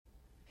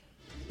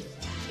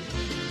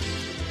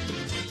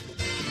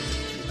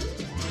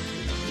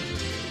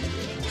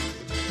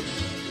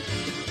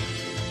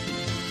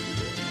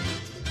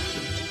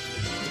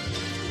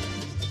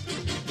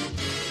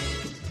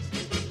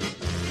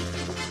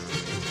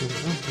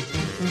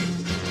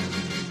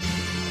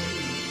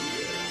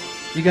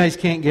You guys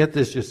can't get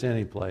this just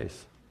any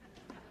place.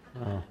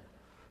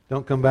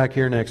 Don't come back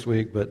here next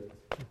week, but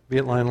be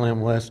at Lion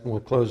Lamb West, and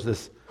we'll close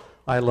this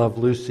I Love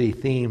Lucy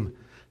theme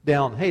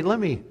down. Hey, let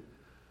me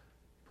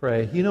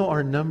pray. You know,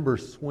 our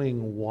numbers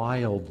swing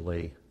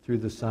wildly through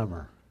the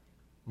summer.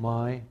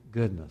 My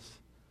goodness.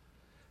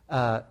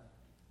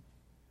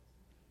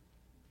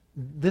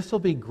 This will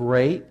be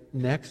great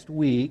next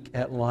week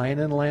at Lion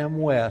and Lamb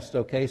West.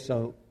 Okay,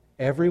 so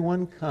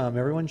everyone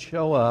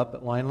show up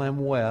at Lion and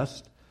Lamb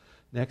West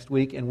next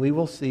week, and we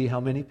will see how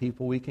many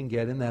people we can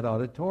get in that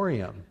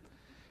auditorium.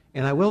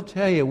 And I will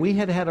tell you, we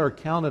had our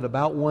count at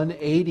about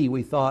 180,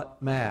 we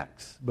thought,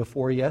 max,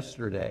 before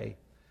yesterday.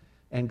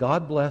 And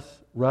God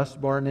bless Russ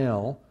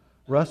Barnell.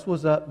 Russ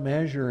was up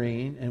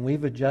measuring, and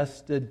we've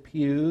adjusted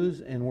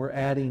pews, and we're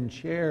adding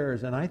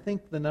chairs. And I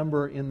think the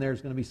number in there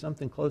is going to be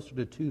something closer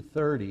to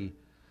 230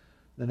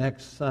 the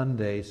next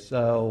Sunday.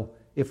 So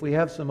if we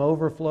have some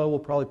overflow, we'll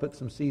probably put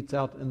some seats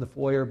out in the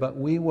foyer, but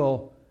we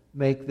will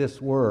make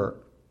this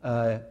work.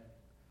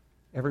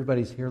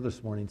 Everybody's here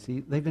this morning.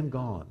 See, they've been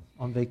gone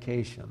on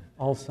vacation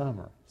all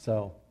summer.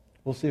 So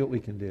we'll see what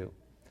we can do.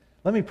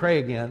 Let me pray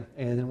again,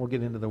 and then we'll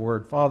get into the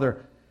Word.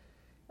 Father,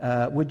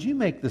 would you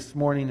make this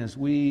morning, as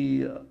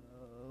we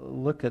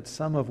look at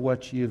some of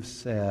what you've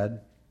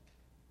said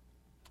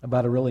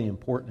about a really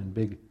important and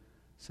big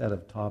set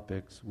of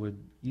topics, would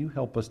you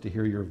help us to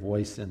hear your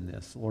voice in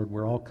this? Lord,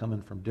 we're all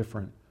coming from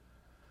different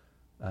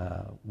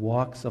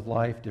walks of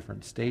life,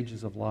 different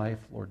stages of life,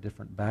 Lord,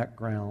 different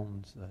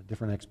backgrounds,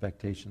 different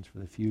expectations for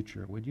the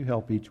future. Would you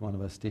help each one of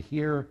us to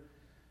hear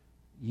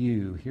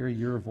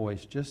your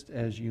voice just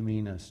as you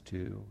mean us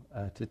to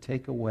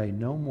take away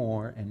no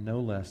more and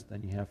no less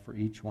than you have for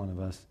each one of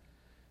us.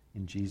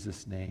 In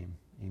Jesus' name,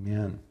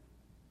 amen.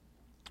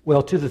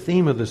 Well, to the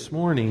theme of this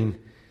morning,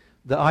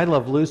 the I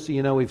Love Lucy,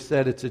 you know, we've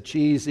said it's a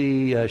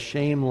cheesy,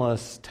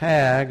 shameless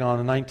tag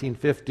on a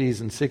 1950s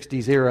and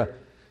 60s era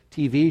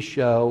TV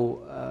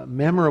show,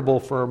 memorable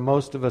for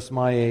most of us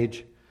my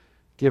age,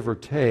 give or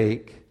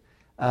take.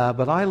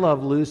 But I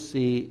Love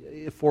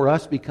Lucy, for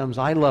us, becomes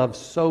I Love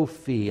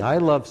Sophie. I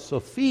love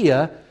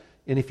Sophia,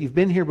 and if you've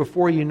been here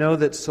before, you know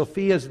that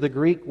Sophia is the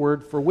Greek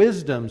word for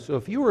wisdom. So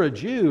if you were a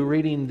Jew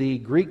reading the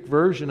Greek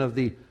version of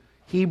the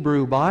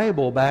Hebrew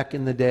Bible back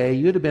in the day,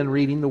 you'd have been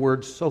reading the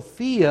word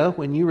Sophia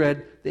when you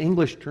read the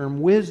English term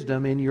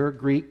wisdom in your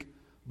Greek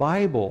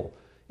Bible.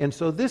 And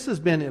so this has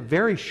been a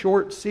very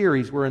short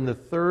series. We're in the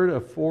third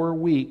of 4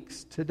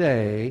 weeks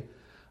today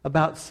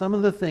about some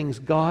of the things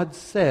God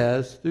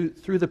says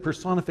through the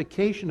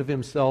personification of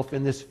Himself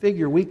in this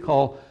figure we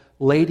call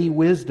Lady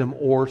Wisdom,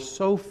 or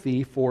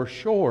Sophie for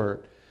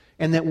short.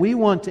 And that we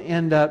want to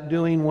end up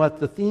doing what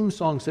the theme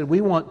song said.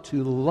 We want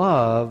to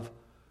love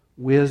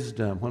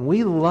wisdom. When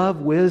we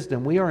love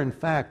wisdom, we are in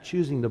fact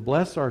choosing to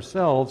bless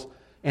ourselves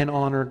and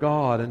honor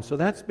God. And so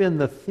that's been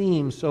the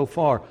theme so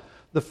far.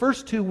 The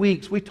first 2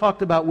 weeks, we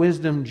talked about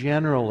wisdom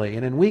generally.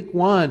 And in week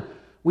 1,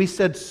 we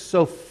said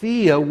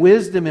Sophia,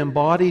 wisdom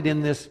embodied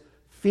in this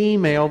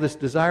female, this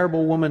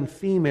desirable woman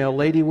female,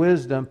 Lady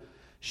Wisdom,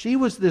 she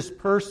was this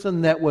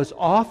person that was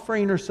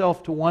offering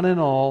herself to one and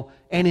all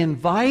and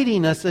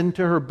inviting us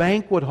into her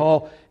banquet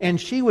hall,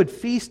 and she would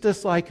feast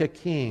us like a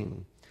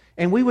king.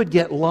 And we would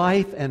get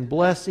life and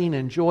blessing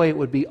and joy. It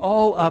would be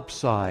all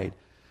upside.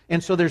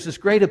 And so there's this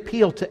great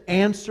appeal to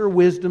answer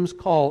wisdom's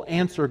call,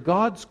 answer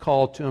God's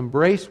call to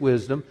embrace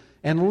wisdom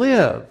and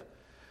live.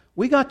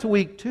 We got to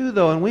week 2,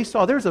 though, and we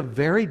saw there's a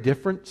very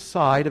different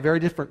side, a very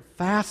different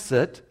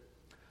facet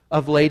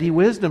of Lady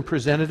Wisdom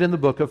presented in the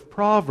book of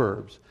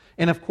Proverbs.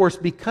 And of course,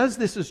 because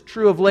this is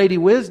true of Lady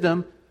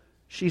Wisdom,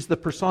 she's the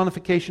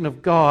personification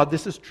of God.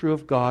 This is true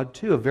of God,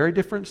 too, a very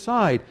different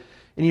side.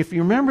 And if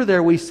you remember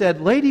there, we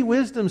said, Lady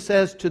Wisdom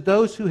says to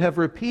those who have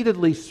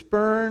repeatedly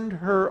spurned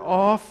her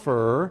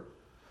offer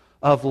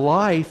of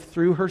life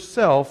through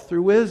herself,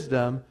 through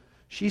wisdom,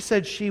 she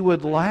said she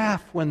would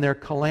laugh when their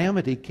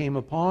calamity came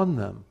upon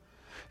them.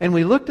 And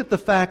we looked at the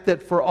fact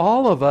that for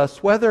all of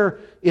us, whether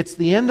it's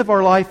the end of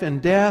our life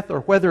and death, or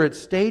whether it's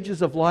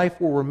stages of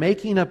life where we're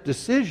making up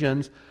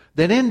decisions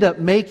that end up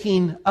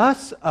making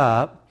us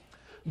up,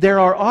 there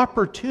are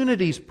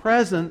opportunities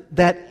present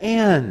that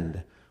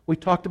end. We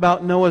talked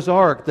about Noah's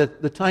Ark,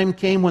 that the time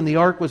came when the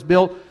ark was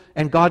built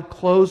and God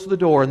closed the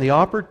door, and the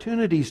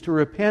opportunities to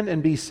repent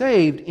and be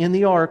saved in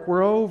the ark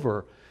were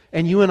over.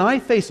 And you and I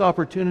face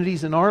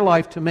opportunities in our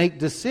life to make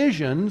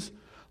decisions,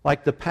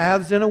 like the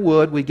paths in a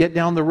wood. We get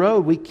down the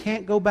road, we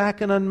can't go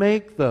back and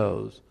unmake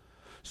those.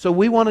 So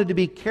we wanted to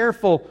be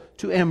careful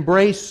to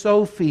embrace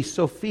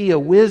Sophia,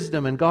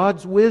 wisdom, and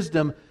God's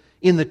wisdom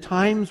in the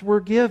times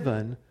we're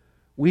given.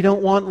 We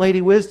don't want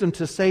Lady Wisdom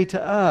to say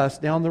to us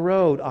down the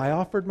road, I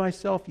offered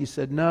myself, you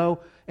said no,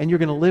 and you're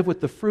going to live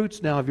with the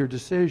fruits now of your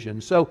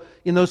decision. So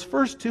in those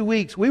first 2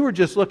 weeks, we were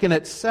just looking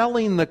at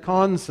selling the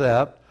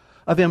concept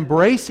of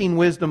embracing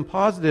wisdom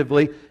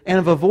positively and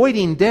of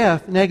avoiding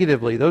death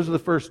negatively. Those are the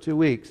first 2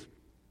 weeks.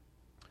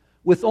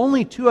 With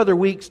only 2 other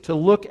weeks to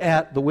look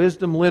at the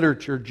wisdom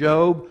literature,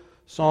 Job,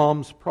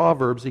 Psalms,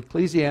 Proverbs,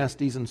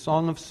 Ecclesiastes, and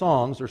Song of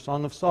Songs, or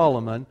Song of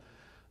Solomon,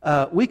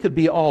 We could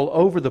be all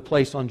over the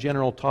place on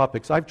general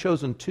topics. I've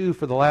chosen 2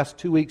 for the last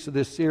 2 weeks of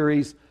this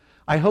series.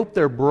 I hope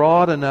they're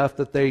broad enough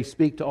that they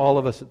speak to all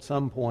of us at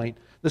some point.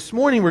 This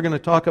morning we're going to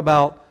talk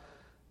about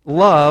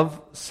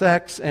love,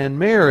 sex, and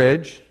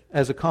marriage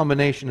as a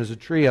combination, as a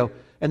trio.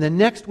 And then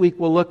next week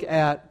we'll look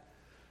at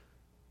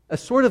a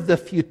sort of the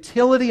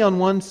futility on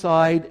one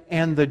side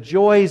and the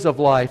joys of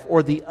life,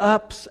 or the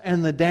ups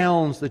and the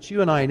downs that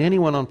you and I and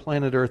anyone on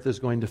planet Earth is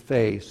going to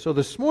face. So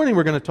this morning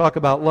we're going to talk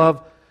about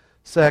love,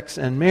 sex,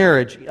 and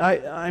marriage.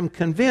 I'm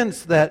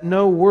convinced that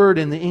no word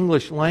in the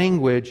English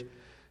language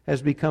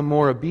has become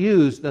more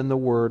abused than the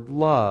word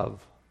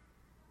love.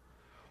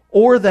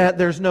 Or that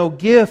there's no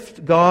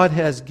gift God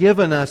has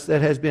given us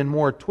that has been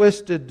more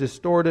twisted,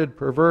 distorted,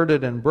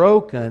 perverted, and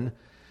broken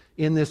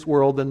in this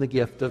world than the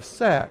gift of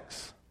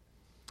sex.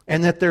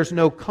 And that there's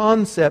no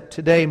concept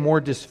today more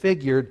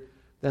disfigured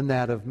than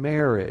that of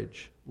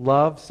marriage.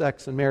 Love,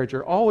 sex, and marriage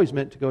are always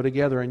meant to go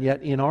together, and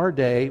yet in our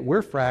day,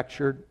 we're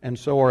fractured, and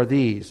so are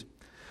these.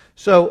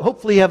 So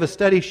hopefully you have a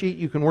study sheet.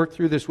 You can work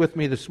through this with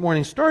me this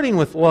morning. Starting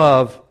with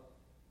love,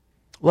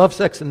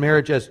 sex, and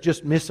marriage as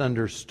just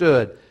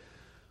misunderstood.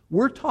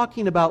 We're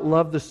talking about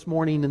love this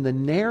morning in the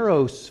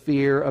narrow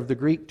sphere of the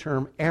Greek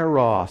term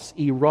eros,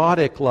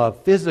 erotic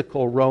love,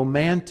 physical,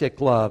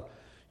 romantic love.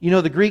 You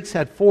know, the Greeks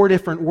had 4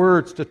 different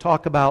words to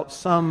talk about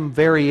some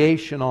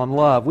variation on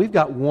love. We've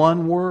got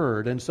one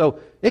word, and so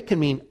it can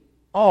mean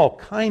all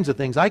kinds of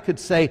things. I could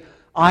say,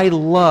 I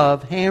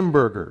love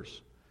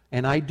hamburgers,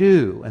 and I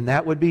do, and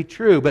that would be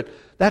true. But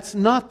that's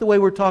not the way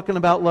we're talking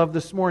about love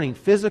this morning.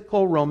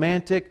 Physical,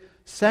 romantic,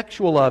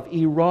 sexual love,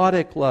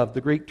 erotic love. The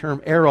Greek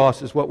term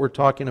eros is what we're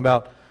talking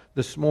about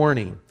this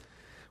morning.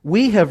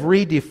 We have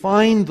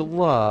redefined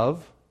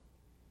love.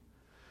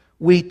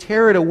 We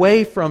tear it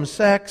away from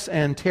sex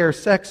and tear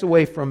sex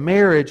away from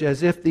marriage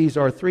as if these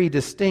are 3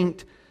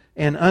 distinct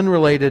and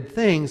unrelated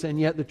things, and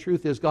yet the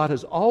truth is God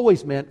has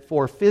always meant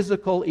for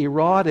physical,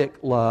 erotic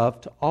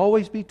love to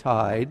always be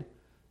tied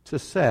to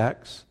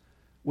sex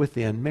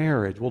within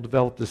marriage. We'll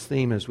develop this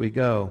theme as we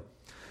go.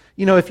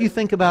 You know, if you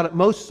think about it,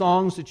 most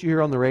songs that you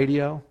hear on the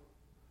radio,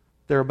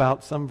 they're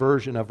about some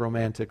version of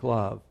romantic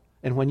love.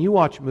 And when you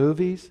watch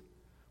movies,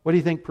 what do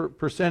you think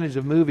percentage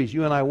of movies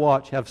you and I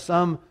watch have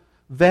some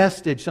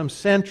vestige, some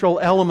central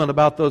element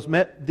about those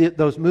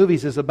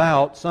movies is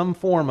about some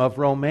form of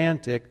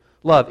romantic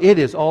love? It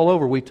is all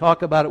over. We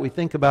talk about it, we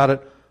think about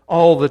it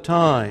all the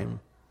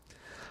time.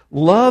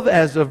 Love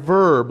as a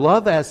verb,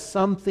 love as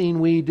something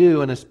we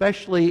do, and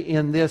especially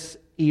in this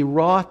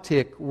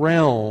erotic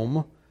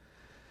realm,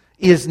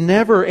 is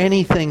never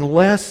anything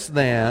less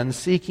than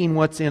seeking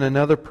what's in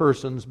another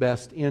person's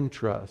best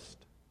interest.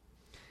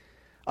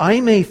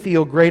 I may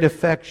feel great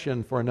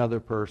affection for another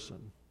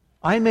person.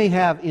 I may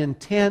have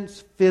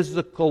intense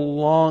physical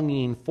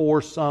longing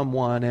for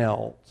someone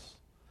else.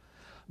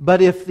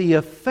 But if the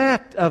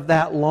effect of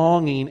that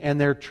longing and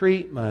their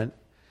treatment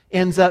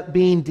ends up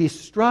being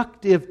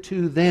destructive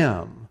to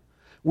them,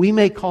 we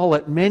may call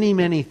it many,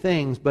 many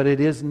things, but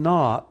it is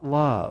not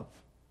love.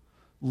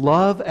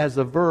 Love as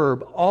a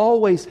verb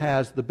always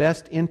has the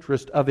best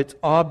interest of its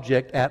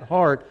object at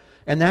heart,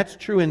 and that's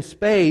true in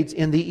spades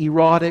in the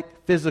erotic,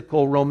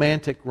 physical,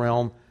 romantic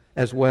realm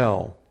as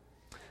well.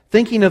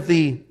 Thinking of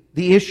the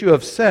issue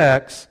of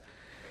sex,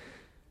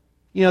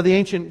 you know, the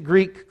ancient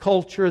Greek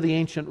culture, the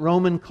ancient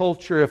Roman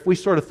culture, if we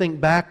sort of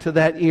think back to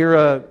that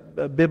era,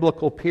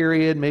 biblical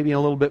period, maybe a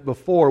little bit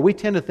before, we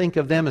tend to think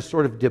of them as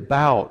sort of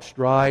debauched,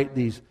 right?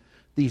 These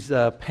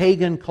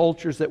pagan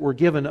cultures that were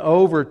given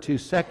over to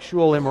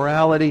sexual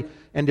immorality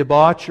and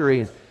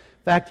debauchery. In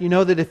fact, you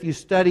know that if you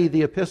study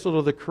the epistle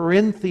to the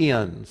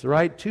Corinthians,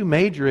 right, 2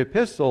 major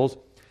epistles,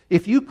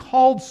 if you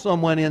called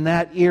someone in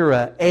that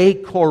era a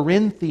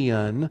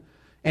Corinthian,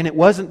 and it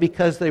wasn't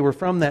because they were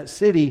from that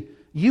city,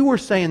 you were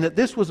saying that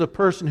this was a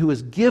person who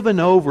was given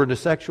over to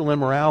sexual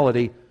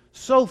immorality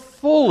so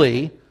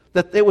fully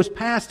that it was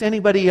past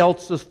anybody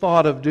else's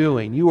thought of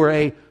doing. You were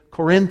a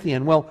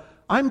Corinthian. Well,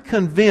 I'm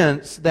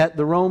convinced that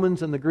the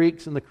Romans and the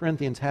Greeks and the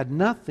Corinthians had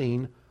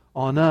nothing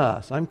on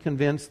us. I'm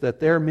convinced that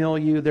their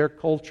milieu, their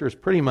culture is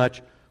pretty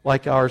much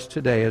like ours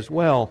today as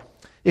well.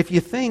 If you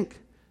think,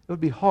 it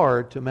would be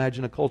hard to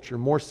imagine a culture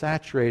more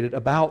saturated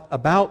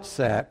about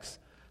sex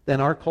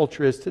than our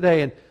culture is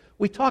today. And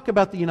we talk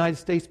about the United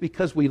States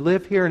because we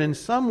live here, and in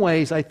some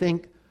ways I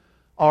think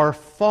our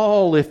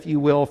fall, if you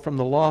will, from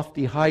the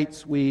lofty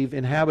heights we've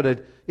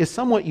inhabited is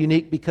somewhat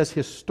unique because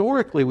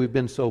historically we've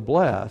been so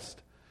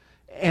blessed.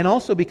 And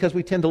also because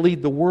we tend to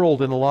lead the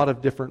world in a lot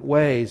of different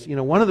ways. You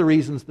know, one of the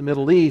reasons the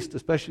Middle East,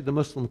 especially the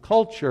Muslim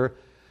culture,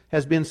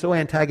 has been so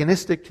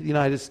antagonistic to the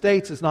United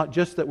States is not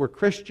just that we're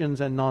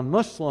Christians and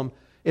non-Muslim,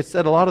 it's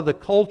that a lot of the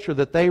culture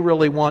that they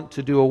really want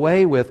to do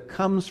away with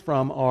comes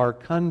from our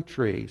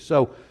country.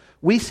 So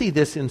we see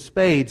this in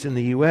spades in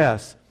the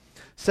U.S.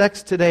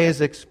 Sex today is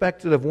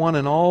expected of one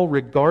and all,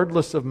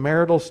 regardless of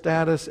marital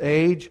status,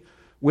 age,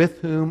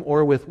 with whom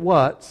or with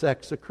what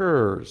sex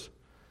occurs.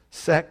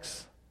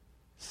 Sex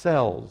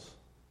sells.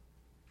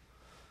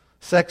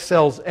 Sex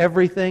sells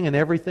everything, and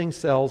everything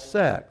sells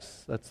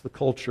sex. That's the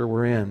culture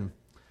we're in.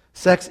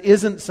 Sex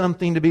isn't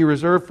something to be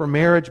reserved for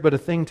marriage, but a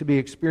thing to be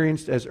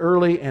experienced as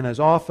early and as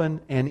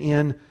often and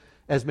in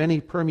as many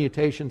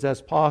permutations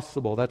as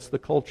possible. That's the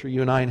culture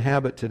you and I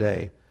inhabit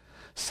today.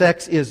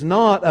 Sex is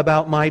not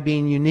about my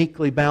being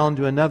uniquely bound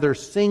to another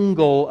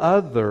single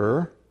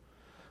other,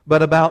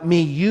 but about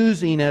me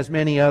using as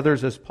many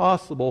others as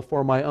possible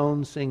for my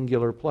own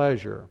singular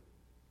pleasure.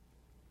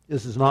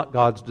 This is not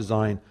God's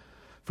design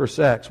for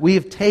sex. We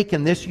have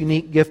taken this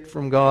unique gift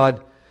from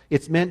God.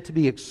 It's meant to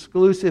be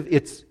exclusive.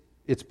 It's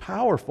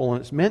powerful,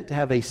 and it's meant to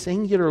have a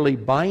singularly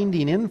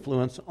binding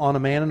influence on a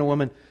man and a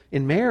woman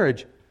in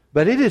marriage.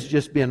 But it has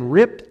just been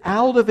ripped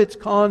out of its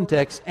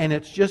context, and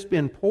it's just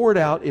been poured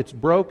out. It's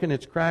broken,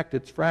 it's cracked,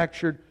 it's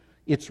fractured,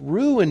 it's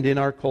ruined in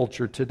our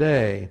culture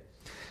today.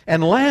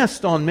 And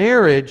last, on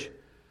marriage,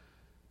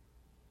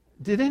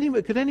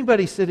 could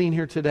anybody sitting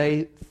here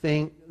today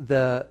think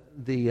the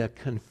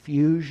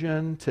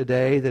confusion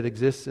today that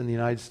exists in the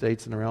United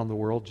States and around the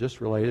world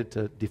just related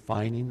to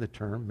defining the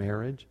term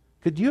marriage?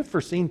 Could you have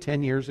foreseen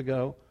 10 years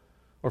ago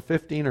or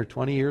 15 or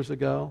 20 years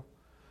ago?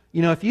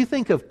 You know, if you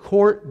think of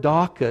court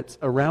dockets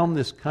around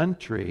this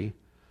country,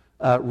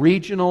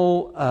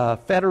 regional,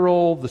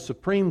 federal, the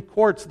Supreme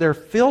Courts, they're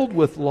filled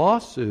with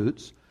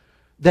lawsuits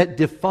that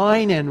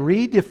define and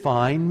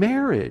redefine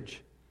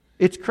marriage.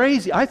 It's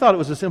crazy. I thought it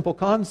was a simple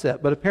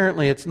concept, but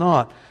apparently it's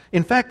not.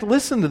 In fact,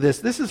 listen to this.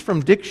 This is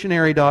from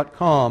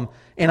dictionary.com,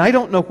 and I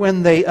don't know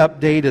when they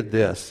updated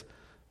this,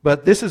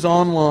 but this is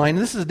online.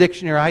 This is a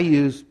dictionary I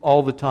use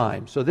all the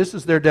time. So this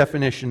is their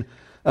definition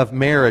of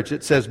marriage.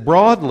 It says,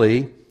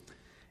 broadly,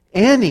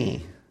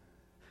 any,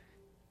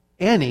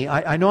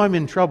 I know I'm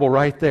in trouble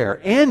right there,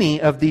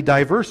 any of the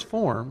diverse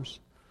forms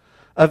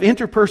of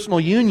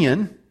interpersonal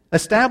union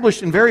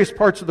established in various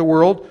parts of the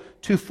world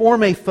to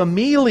form a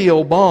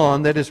familial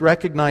bond that is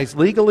recognized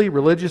legally,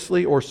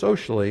 religiously, or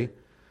socially,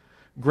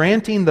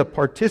 granting the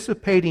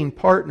participating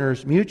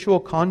partners mutual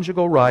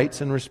conjugal rights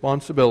and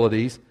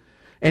responsibilities,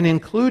 and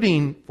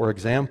including, for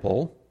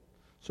example,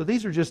 so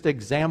these are just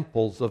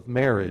examples of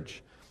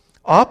marriage.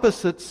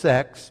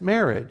 Opposite-sex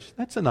marriage.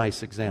 That's a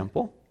nice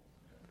example.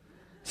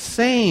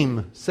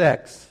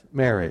 Same-sex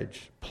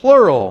marriage.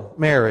 Plural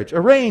marriage.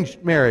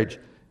 Arranged marriage,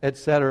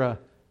 etc.,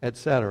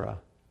 etc.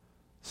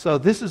 So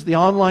this is the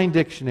online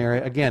dictionary.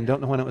 Again,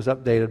 don't know when it was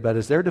updated, but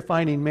as they're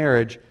defining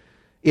marriage,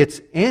 it's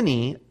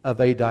any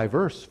of a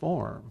diverse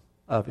form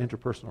of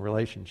interpersonal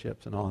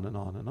relationships, and on and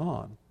on and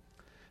on.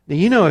 Now,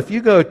 you know, if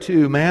you go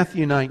to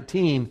Matthew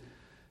 19,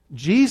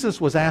 Jesus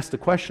was asked a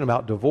question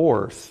about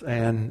divorce,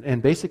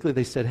 and basically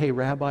they said, hey,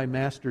 Rabbi,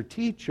 Master,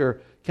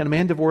 Teacher, can a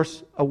man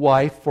divorce a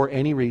wife for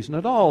any reason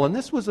at all? And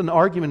this was an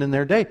argument in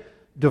their day.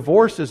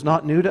 Divorce is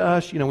not new to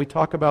us. You know, we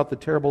talk about the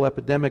terrible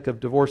epidemic of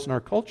divorce in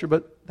our culture,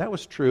 but that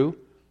was true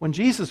when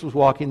Jesus was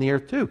walking the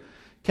earth too.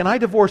 Can I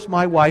divorce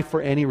my wife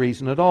for any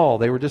reason at all?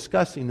 They were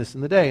discussing this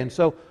in the day. And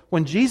so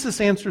when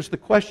Jesus answers the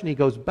question, he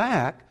goes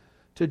back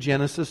to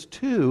Genesis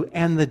 2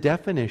 and the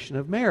definition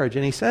of marriage.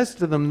 And he says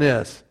to them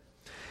this,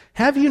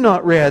 have you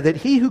not read that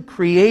he who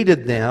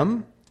created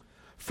them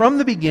from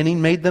the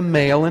beginning made them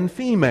male and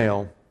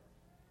female?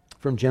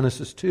 From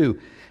Genesis 2.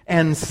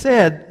 And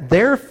said,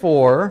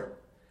 therefore,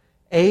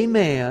 a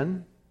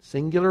man,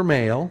 singular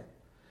male,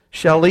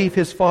 shall leave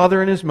his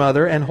father and his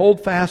mother and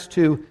hold fast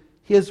to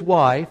his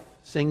wife,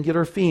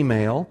 singular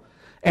female,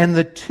 and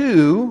the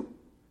two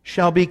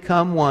shall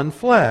become one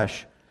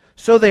flesh.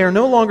 So they are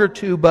no longer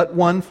two, but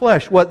one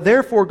flesh. What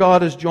therefore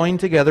God has joined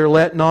together,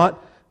 let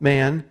not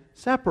man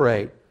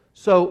separate.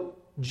 So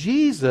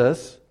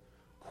Jesus,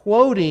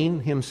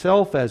 quoting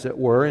himself, as it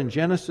were, in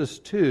Genesis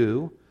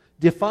 2,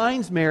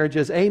 defines marriage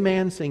as a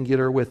man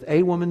singular with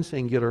a woman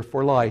singular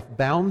for life,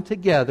 bound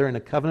together in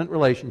a covenant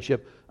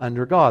relationship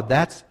under God.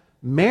 That's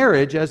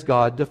marriage as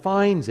God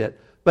defines it.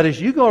 But as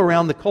you go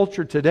around the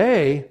culture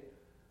today,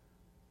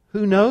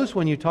 who knows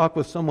when you talk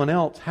with someone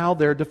else how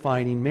they're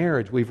defining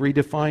marriage? We've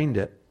redefined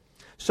it.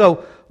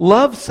 So,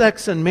 love,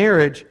 sex, and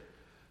marriage,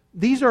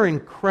 these are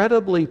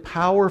incredibly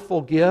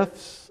powerful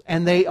gifts,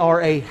 and they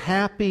are a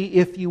happy,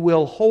 if you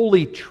will,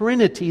 holy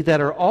trinity that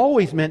are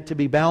always meant to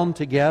be bound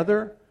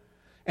together.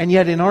 And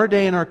yet in our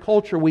day and our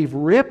culture, we've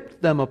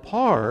ripped them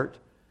apart,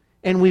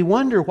 and we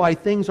wonder why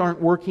things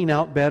aren't working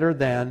out better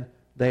than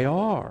they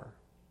are.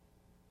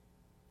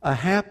 A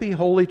happy,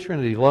 holy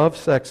trinity, love,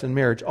 sex, and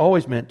marriage,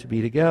 always meant to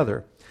be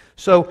together.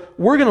 So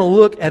we're going to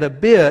look at a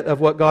bit of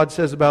what God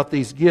says about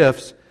these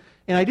gifts.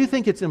 And I do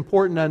think it's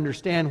important to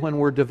understand when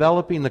we're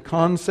developing the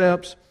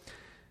concepts,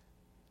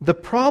 the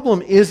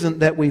problem isn't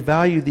that we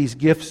value these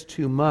gifts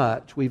too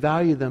much. We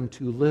value them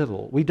too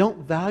little. We don't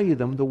value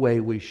them the way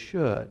we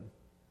should,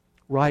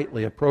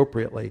 rightly,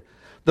 appropriately.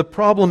 The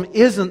problem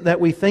isn't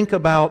that we think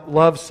about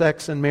love,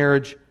 sex, and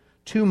marriage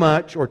too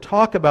much or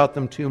talk about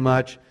them too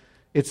much.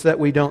 It's that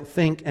we don't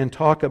think and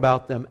talk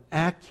about them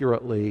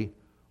accurately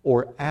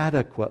or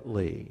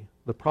adequately.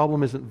 The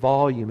problem isn't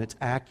volume, it's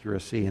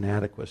accuracy and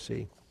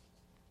adequacy.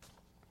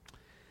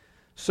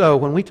 So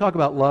when we talk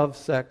about love,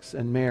 sex,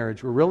 and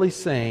marriage, we're really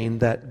saying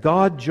that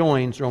God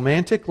joins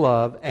romantic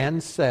love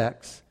and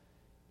sex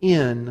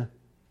in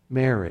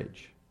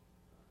marriage.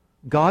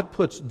 God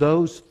puts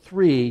those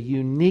three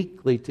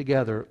uniquely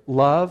together.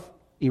 Love,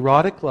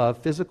 erotic love,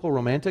 physical,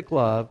 romantic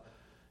love,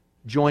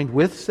 joined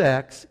with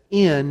sex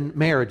in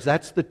marriage.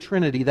 That's the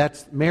Trinity.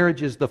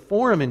 Marriage is the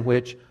forum in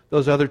which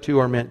those other two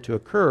are meant to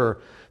occur.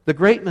 The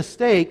great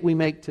mistake we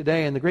make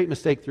today, and the great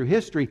mistake through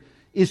history,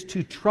 is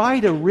to try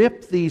to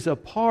rip these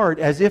apart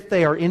as if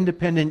they are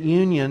independent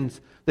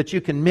unions that you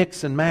can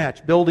mix and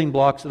match, building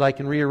blocks that I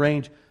can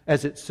rearrange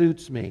as it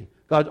suits me.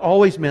 God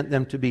always meant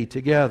them to be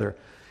together.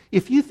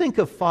 If you think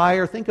of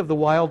fire, think of the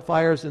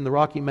wildfires in the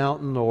Rocky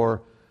Mountain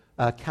or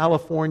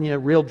California,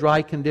 real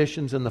dry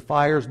conditions, and the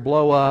fires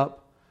blow up.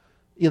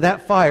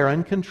 That fire,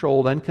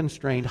 uncontrolled,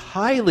 unconstrained,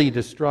 highly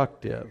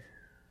destructive.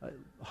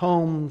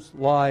 Homes,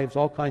 lives,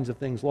 all kinds of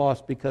things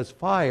lost because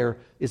fire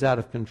is out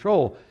of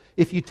control.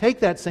 If you take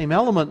that same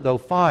element, though,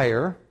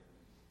 fire,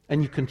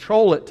 and you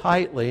control it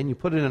tightly, and you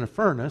put it in a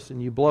furnace,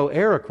 and you blow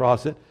air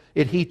across it,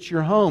 it heats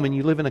your home, and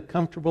you live in a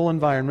comfortable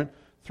environment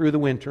through the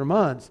winter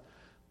months.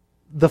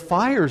 The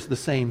fire's the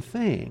same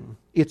thing.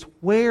 It's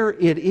where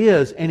it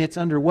is, and it's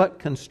under what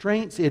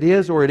constraints it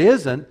is or it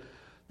isn't,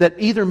 that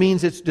either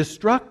means it's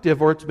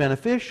destructive or it's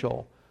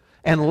beneficial.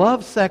 And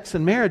love, sex,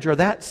 and marriage are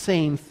that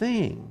same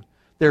thing.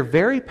 They're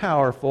very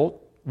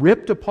powerful,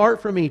 ripped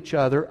apart from each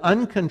other,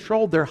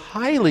 uncontrolled. They're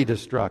highly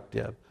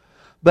destructive.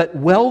 But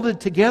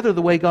welded together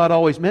the way God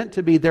always meant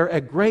to be, they're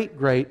a great,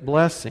 great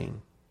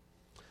blessing.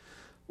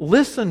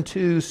 Listen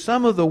to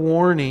some of the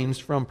warnings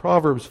from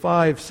Proverbs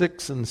 5,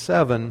 6, and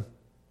 7,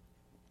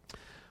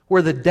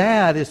 where the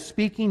dad is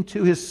speaking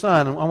to his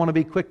son. I want to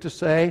be quick to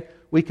say,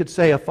 we could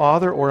say a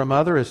father or a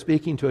mother is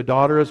speaking to a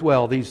daughter as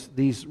well.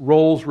 These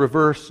roles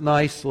reverse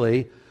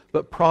nicely.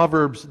 But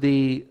Proverbs,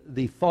 the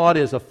thought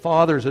is a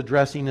father's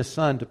addressing his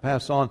son to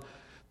pass on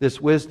this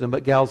wisdom.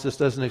 But gals, this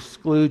doesn't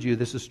exclude you.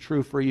 This is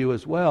true for you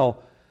as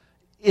well.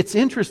 It's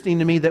interesting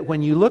to me that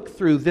when you look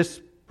through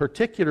this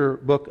particular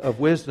book of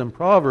wisdom,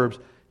 Proverbs,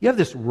 you have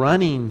this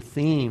running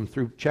theme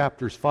through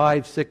chapters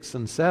 5, 6,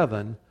 and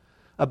 7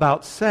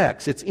 about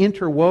sex. It's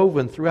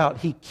interwoven throughout.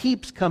 He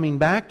keeps coming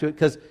back to it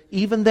because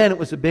even then it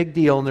was a big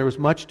deal and there was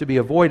much to be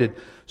avoided.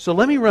 So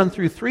let me run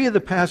through three of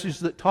the passages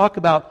that talk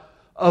about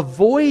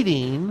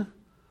avoiding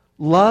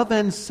love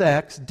and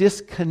sex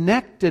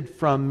disconnected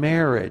from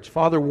marriage.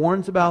 Father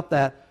warns about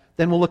that.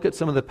 Then we'll look at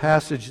some of the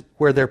passages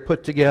where they're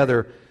put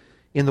together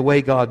in the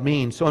way God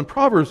means. So in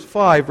Proverbs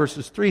 5,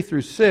 verses 3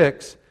 through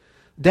 6,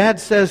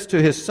 Dad says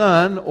to his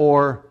son,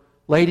 or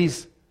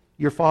ladies,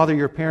 your father,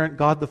 your parent,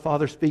 God the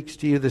Father speaks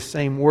to you the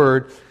same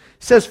word.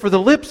 He says, "For the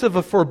lips of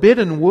a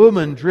forbidden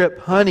woman drip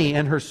honey,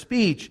 and her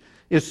speech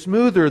is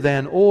smoother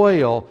than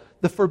oil."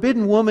 The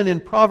forbidden woman in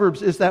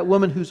Proverbs is that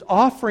woman who's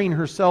offering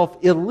herself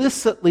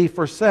illicitly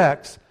for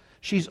sex.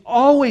 She's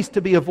always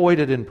to be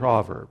avoided in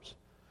Proverbs.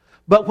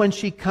 But when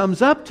she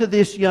comes up to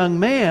this young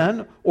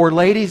man, or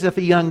ladies, if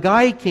a young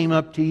guy came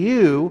up to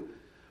you,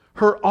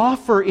 her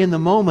offer in the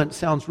moment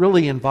sounds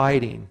really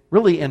inviting,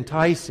 really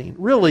enticing,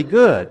 really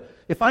good.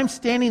 If I'm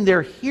standing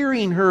there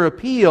hearing her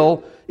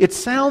appeal, it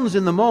sounds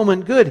in the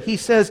moment good. He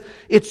says,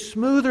 it's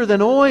smoother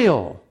than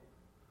oil.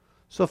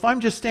 So if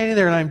I'm just standing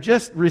there and I'm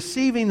just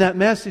receiving that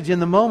message in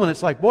the moment,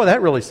 it's like, boy,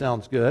 that really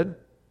sounds good.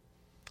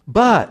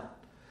 But,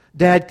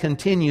 Dad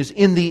continues,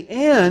 in the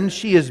end,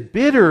 she is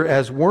bitter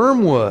as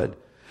wormwood.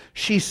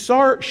 She's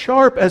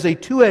sharp as a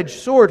two-edged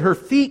sword. Her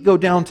feet go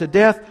down to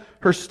death.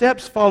 Her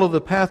steps follow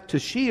the path to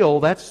Sheol.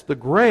 That's the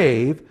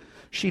grave.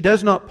 She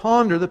does not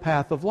ponder the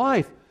path of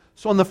life.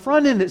 So on the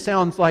front end, it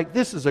sounds like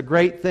this is a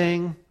great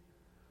thing.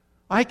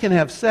 I can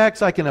have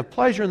sex, I can have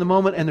pleasure in the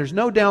moment, and there's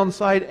no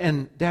downside.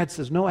 And Dad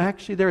says, no,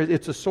 actually,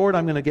 it's a sword.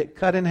 I'm going to get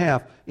cut in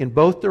half in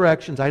both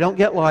directions. I don't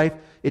get life.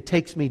 It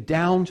takes me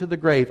down to the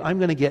grave. I'm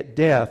going to get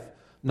death,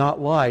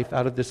 not life,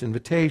 out of this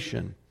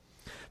invitation.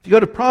 If you go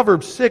to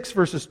Proverbs 6,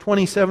 verses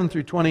 27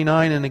 through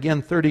 29, and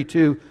again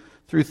 32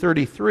 through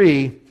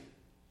 33,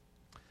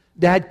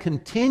 Dad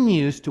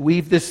continues to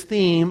weave this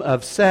theme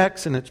of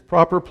sex and its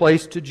proper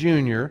place to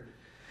Junior.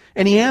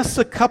 And he asks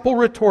a couple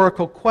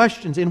rhetorical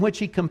questions in which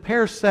he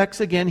compares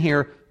sex again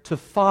here to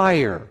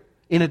fire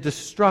in a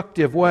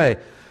destructive way.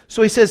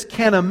 So he says,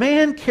 can a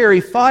man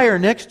carry fire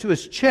next to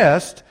his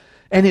chest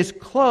and his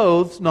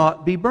clothes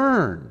not be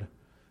burned?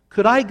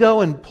 Could I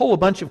go and pull a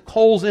bunch of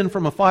coals in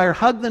from a fire,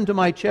 hug them to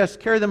my chest,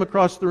 carry them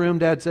across the room,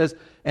 Dad says,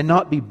 and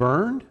not be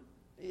burned?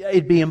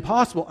 It'd be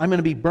impossible. I'm going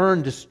to be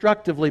burned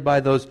destructively by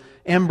those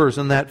embers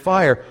and that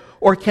fire.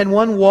 Or can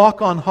one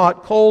walk on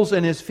hot coals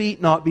and his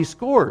feet not be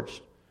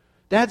scorched?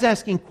 Dad's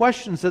asking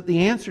questions that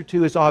the answer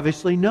to is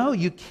obviously no,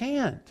 you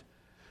can't.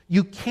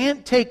 You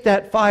can't take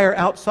that fire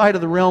outside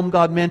of the realm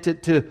God meant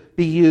it to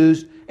be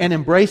used and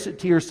embrace it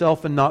to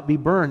yourself and not be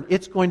burned.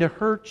 It's going to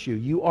hurt you.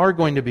 You are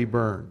going to be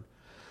burned.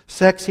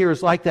 Sex here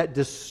is like that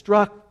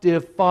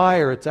destructive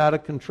fire. It's out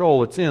of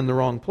control. It's in the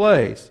wrong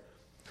place.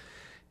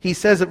 He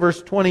says at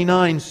verse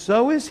 29,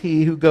 so is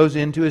he who goes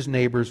into his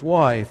neighbor's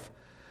wife.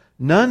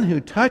 None who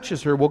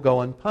touches her will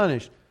go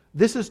unpunished.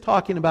 This is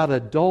talking about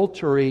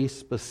adultery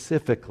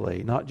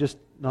specifically, not just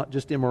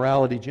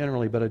immorality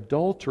generally, but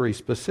adultery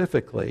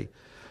specifically.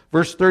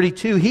 Verse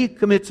 32, he who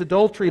commits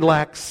adultery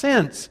lacks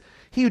sense.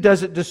 He who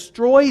does it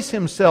destroys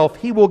himself.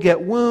 He will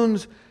get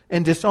wounds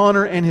and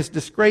dishonor, and his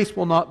disgrace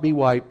will not be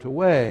wiped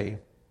away.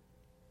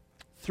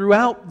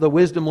 Throughout the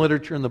wisdom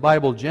literature and the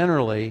Bible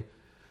generally,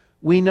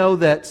 we know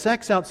that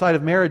sex outside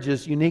of marriage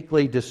is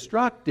uniquely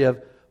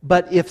destructive,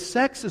 but if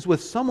sex is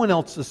with someone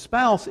else's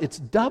spouse, it's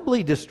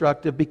doubly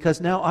destructive because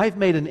now I've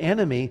made an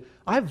enemy.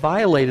 I've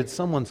violated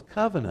someone's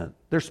covenant.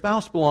 Their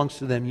spouse belongs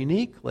to them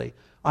uniquely.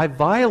 I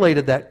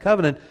violated that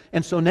covenant,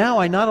 and so now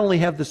I not only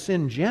have the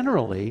sin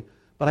generally,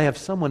 but I have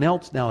someone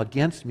else now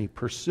against me,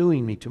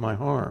 pursuing me to my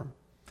harm.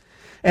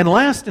 And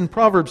last, in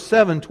Proverbs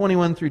 7,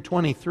 21 through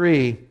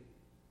 23,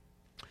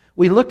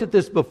 we looked at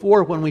this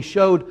before when we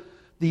showed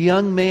the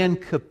young man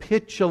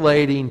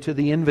capitulating to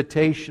the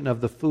invitation of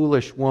the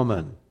foolish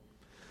woman.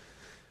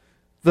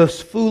 The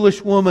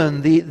foolish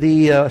woman,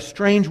 the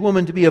strange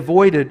woman to be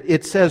avoided,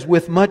 it says,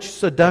 with much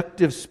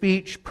seductive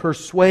speech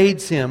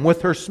persuades him.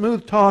 With her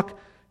smooth talk,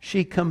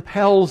 she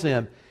compels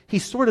him.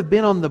 He's sort of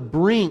been on the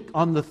brink,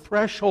 on the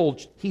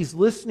threshold. He's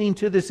listening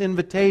to this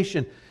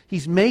invitation.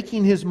 He's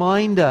making his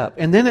mind up.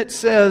 And then it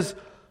says,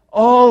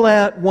 all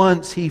at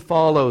once he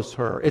follows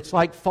her. It's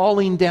like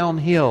falling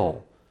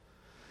downhill.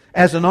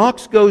 As an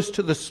ox goes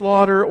to the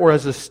slaughter, or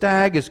as a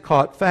stag is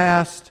caught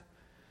fast,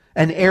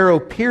 an arrow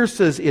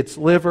pierces its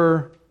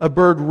liver, a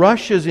bird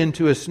rushes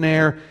into a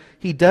snare,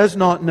 he does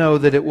not know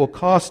that it will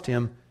cost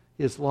him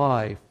his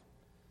life.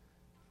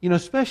 You know,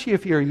 especially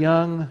if you're a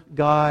young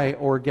guy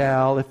or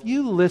gal, if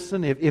you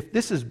listen, if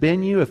this has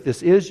been you, if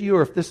this is you,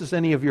 or if this is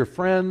any of your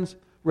friends,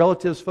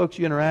 relatives, folks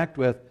you interact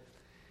with,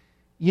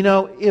 you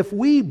know, if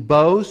we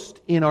boast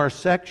in our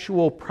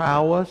sexual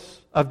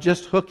prowess of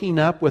just hooking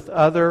up with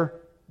other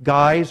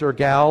guys or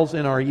gals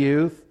in our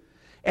youth,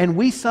 and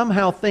we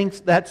somehow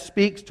think that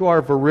speaks to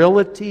our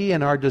virility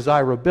and our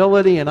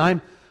desirability, and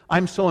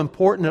I'm so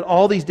important that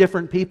all these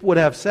different people would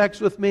have sex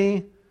with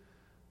me,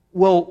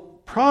 well,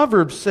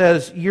 Proverbs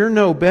says you're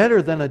no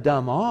better than a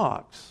dumb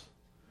ox.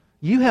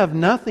 You have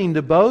nothing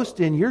to boast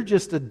in. You're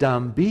just a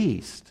dumb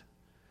beast.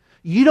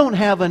 You don't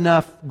have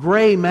enough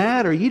gray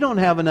matter. You don't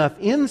have enough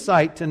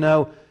insight to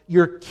know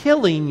you're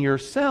killing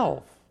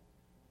yourself.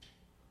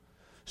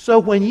 So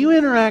when you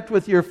interact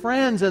with your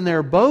friends and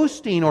they're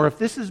boasting, or if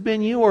this has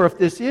been you, or if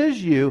this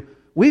is you,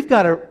 we've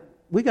got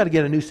to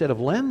get a new set of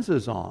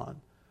lenses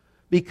on.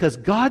 Because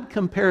God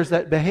compares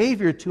that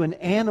behavior to an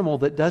animal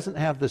that doesn't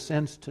have the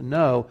sense to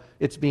know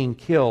it's being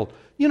killed.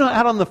 You know,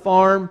 out on the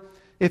farm,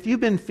 if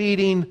you've been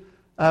feeding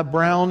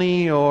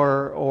Brownie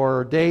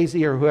or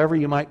Daisy or whoever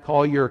you might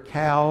call your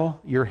cow,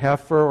 your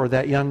heifer, or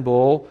that young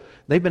bull,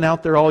 they've been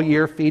out there all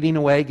year feeding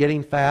away,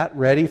 getting fat,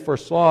 ready for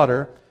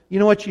slaughter. You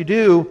know what you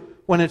do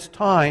when it's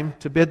time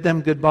to bid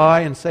them goodbye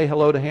and say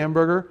hello to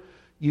Hamburger?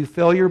 You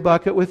fill your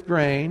bucket with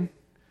grain,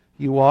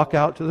 you walk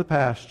out to the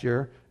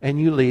pasture,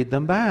 and you lead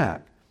them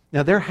back.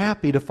 Now, they're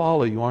happy to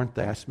follow you, aren't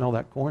they? I smell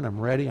that corn. I'm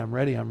ready, I'm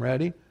ready, I'm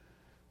ready.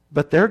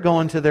 But they're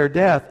going to their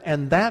death,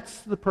 and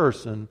that's the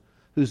person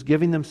who's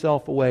giving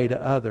themselves away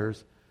to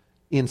others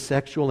in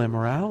sexual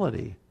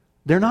immorality.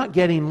 They're not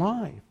getting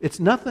life. It's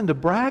nothing to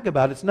brag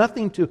about. It's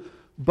nothing to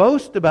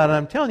boast about. And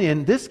I'm telling you,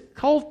 in this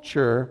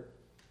culture,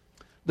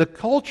 the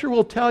culture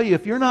will tell you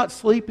if you're not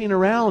sleeping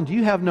around,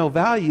 you have no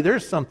value.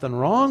 There's something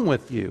wrong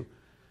with you.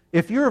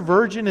 If you're a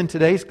virgin in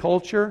today's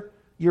culture,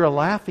 you're a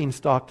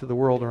laughingstock to the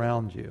world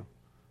around you.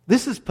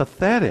 This is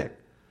pathetic.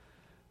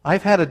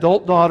 I've had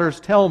adult daughters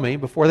tell me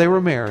before they were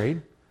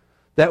married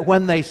that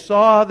when they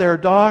saw their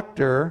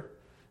doctor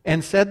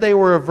and said they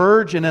were a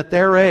virgin at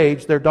their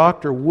age, their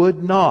doctor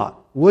would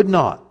not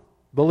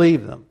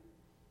believe them.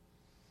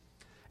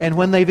 And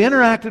when they've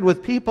interacted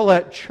with people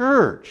at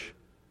church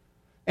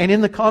and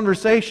in the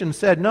conversation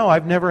said, no,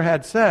 I've never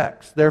had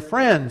sex, their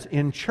friends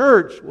in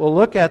church will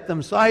look at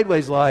them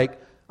sideways like,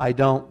 I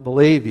don't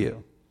believe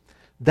you.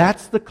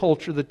 That's the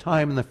culture, the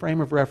time, and the frame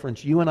of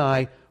reference you and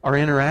I are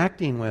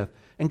interacting with.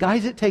 And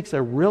guys, it takes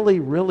a really,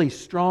 really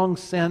strong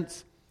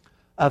sense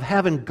of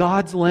having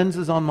God's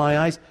lenses on my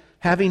eyes,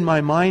 having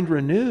my mind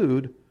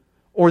renewed,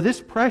 or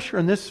this pressure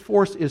and this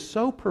force is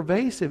so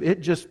pervasive, it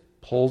just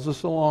pulls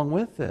us along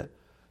with it.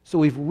 So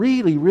we've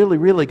really, really,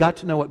 really got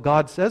to know what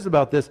God says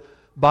about this,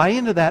 buy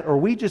into that, or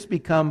we just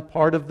become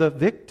part of the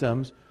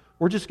victims.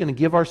 We're just going to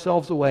give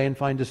ourselves away and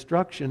find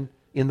destruction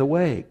in the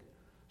wake.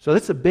 So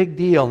that's a big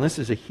deal, and this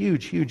is a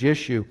huge, huge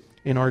issue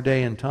in our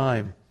day and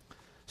time.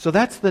 So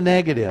that's the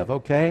negative,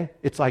 okay?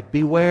 It's like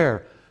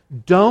beware.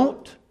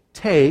 Don't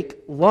take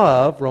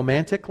love,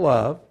 romantic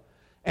love,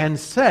 and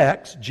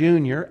sex,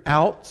 Junior,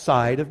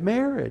 outside of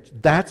marriage.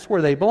 That's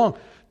where they belong.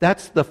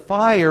 That's the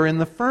fire in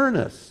the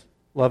furnace,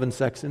 love and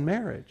sex in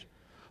marriage.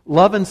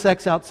 Love and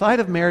sex outside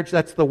of marriage,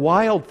 that's the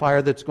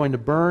wildfire that's going to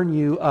burn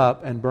you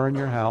up and burn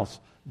your house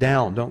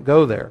down. Don't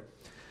go there.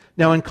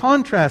 Now, in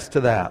contrast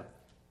to that,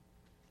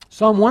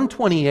 Psalm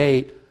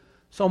 128,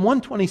 Psalm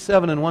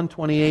 127 and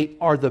 128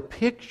 are the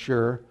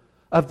picture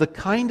of the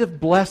kind of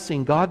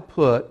blessing God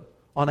put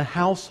on a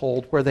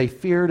household where they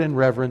feared and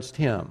reverenced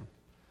Him.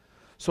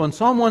 So in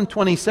Psalm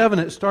 127,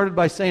 it started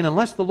by saying,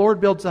 unless the Lord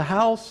builds a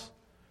house,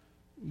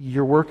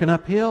 you're working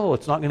uphill.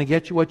 It's not going to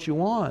get you what you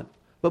want.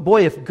 But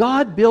boy, if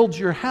God builds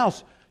your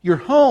house, your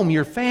home,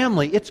 your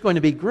family, it's going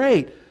to be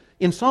great.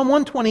 In Psalm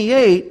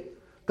 128,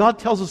 God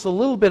tells us a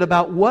little bit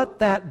about what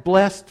that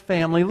blessed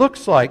family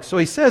looks like. So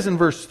He says in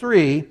verse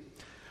 3,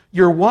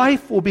 your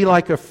wife will be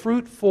like a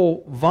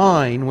fruitful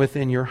vine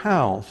within your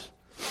house.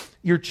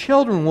 Your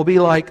children will be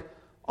like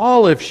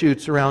olive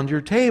shoots around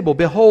your table.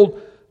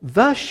 Behold,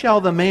 thus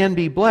shall the man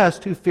be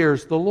blessed who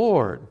fears the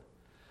Lord.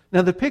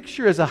 Now the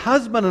picture is a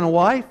husband and a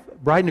wife,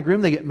 bride and a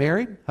groom, they get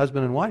married,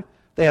 husband and wife.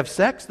 They have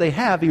sex, they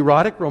have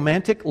erotic,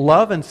 romantic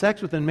love and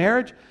sex within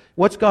marriage.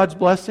 What's God's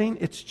blessing?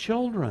 It's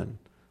children.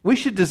 We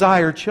should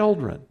desire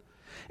children.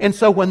 And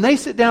so when they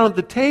sit down at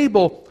the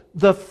table,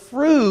 the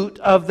fruit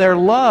of their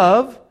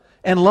love,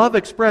 and love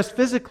expressed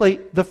physically,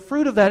 the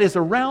fruit of that is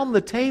around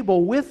the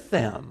table with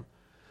them.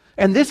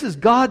 And this is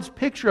God's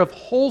picture of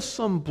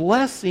wholesome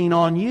blessing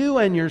on you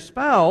and your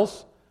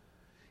spouse.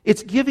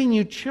 It's giving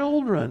you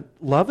children.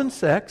 Love and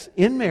sex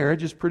in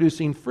marriage is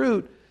producing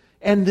fruit.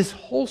 And this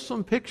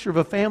wholesome picture of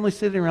a family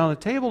sitting around a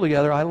table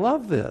together, I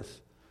love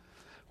this.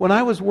 When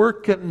I was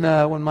working,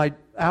 when my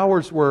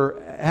hours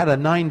had a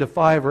 9 to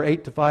 5 or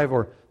 8 to 5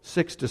 or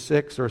 6 to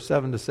 6 or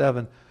 7 to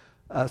 7,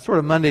 sort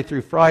of Monday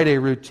through Friday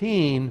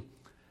routine,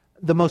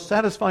 the most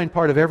satisfying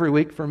part of every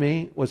week for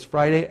me was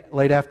Friday,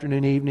 late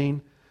afternoon,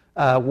 evening,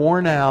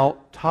 worn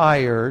out,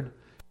 tired,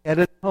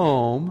 headed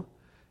home,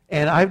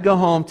 and I'd go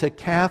home to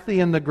Kathy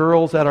and the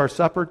girls at our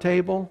supper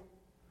table.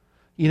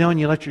 You know, and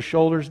you let your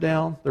shoulders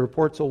down. The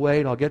reports will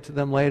wait. I'll get to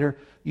them later.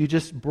 You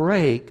just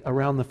break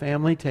around the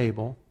family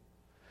table,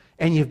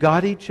 and you've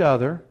got each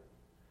other,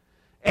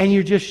 and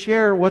you just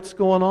share what's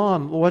going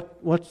on.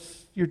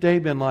 What's your day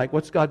been like?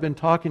 What's God been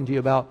talking to you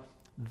about?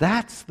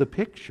 That's the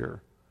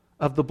picture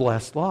of the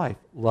blessed life.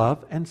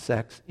 Love and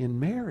sex in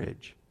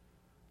marriage.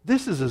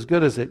 This is as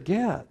good as it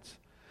gets.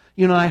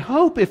 You know, I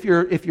hope if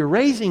you're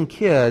raising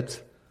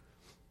kids,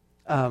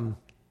 I'll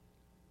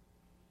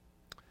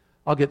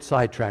get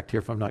sidetracked here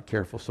if I'm not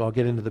careful, so I'll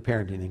get into the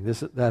parenting thing.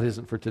 That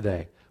isn't for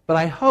today. But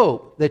I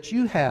hope that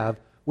you have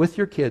with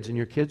your kids and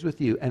your kids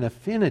with you an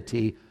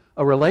affinity,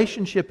 a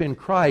relationship in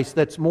Christ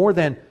that's more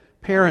than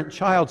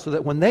parent-child, so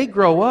that when they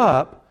grow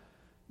up,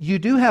 you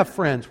do have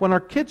friends. When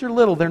our kids are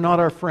little, they're not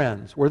our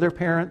friends. We're their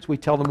parents. We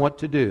tell them what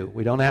to do.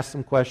 We don't ask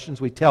them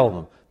questions. We tell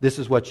them, this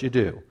is what you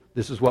do.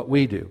 This is what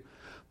we do.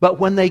 But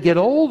when they get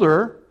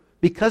older,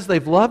 because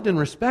they've loved and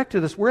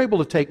respected us, we're able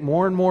to take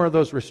more and more of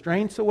those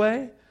restraints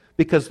away.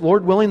 Because,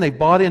 Lord willing, they've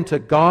bought into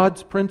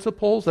God's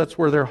principles. That's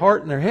where their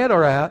heart and their head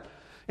are at.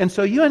 And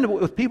so you end up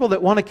with people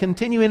that want to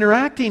continue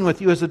interacting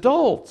with you as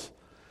adults.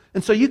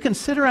 And so you can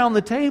sit around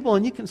the table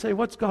and you can say,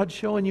 what's God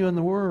showing you in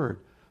the Word?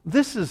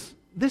 This is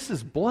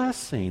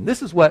blessing.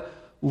 This is what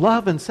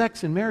love and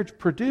sex in marriage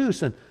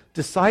produce. And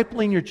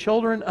discipling your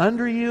children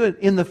under you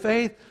in the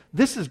faith,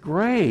 this is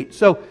great.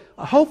 So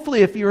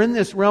hopefully if you're in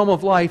this realm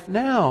of life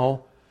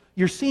now,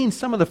 you're seeing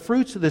some of the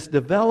fruits of this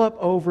develop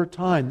over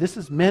time. This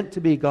is meant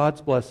to be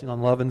God's blessing on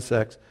love and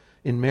sex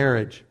in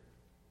marriage.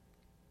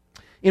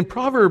 In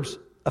Proverbs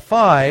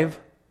 5,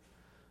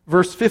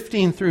 verse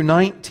 15 through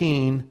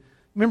 19,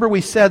 remember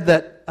we said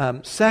that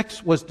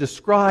sex was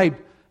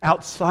described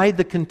outside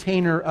the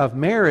container of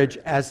marriage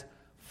as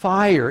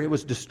fire. It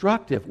was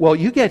destructive. Well,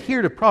 you get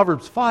here to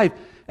Proverbs 5,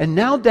 and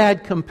now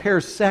Dad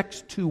compares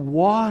sex to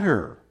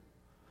water,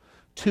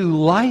 to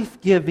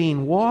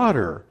life-giving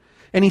water.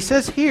 And he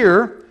says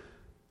here,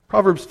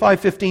 Proverbs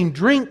 5:15,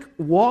 drink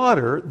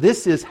water.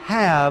 This is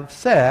have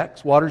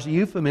sex. Water's a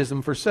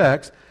euphemism for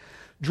sex.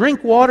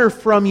 Drink water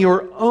from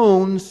your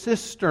own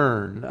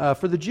cistern.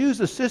 For the Jews,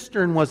 a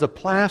cistern was a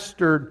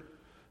plastered,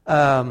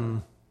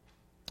 opening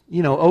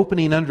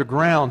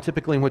underground,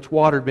 typically in which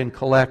water had been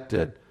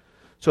collected.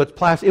 So it's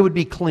plastic. It would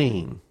be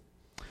clean.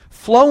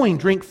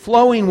 Drink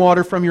flowing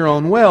water from your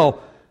own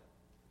well.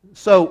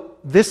 So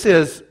this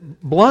is,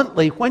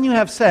 bluntly, when you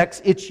have sex,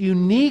 it's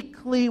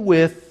uniquely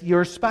with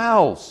your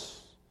spouse.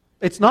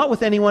 It's not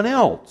with anyone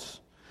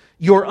else.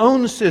 Your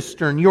own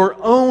cistern, your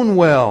own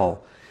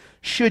well.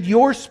 Should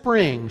your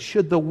spring,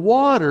 should the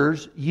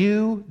waters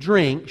you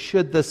drink,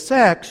 should the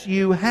sex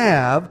you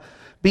have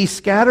be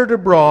scattered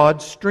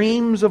abroad,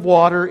 streams of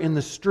water in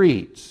the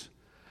streets.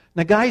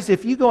 Now guys,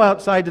 if you go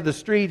outside to the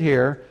street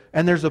here,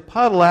 and there's a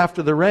puddle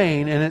after the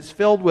rain, and it's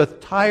filled with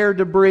tire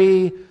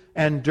debris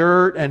and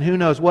dirt and who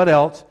knows what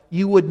else,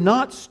 you would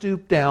not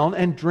stoop down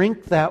and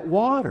drink that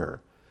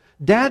water.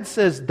 Dad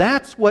says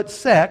that's what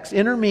sex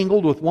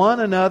intermingled with one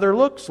another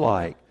looks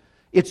like.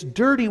 It's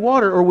dirty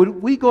water. Or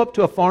would we go up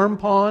to a farm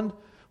pond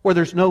where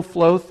there's no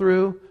flow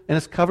through and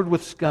it's covered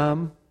with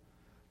scum?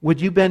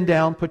 Would you bend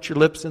down, put your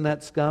lips in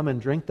that scum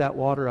and drink that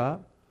water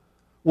up?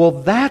 Well,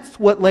 that's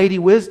what Lady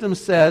Wisdom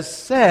says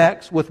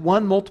sex with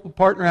one multiple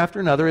partner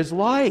after another is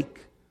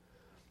like.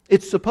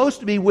 It's supposed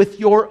to be with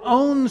your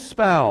own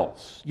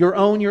spouse. Your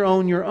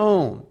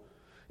own.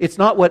 It's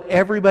not what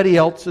everybody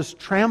else has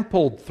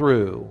trampled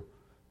through.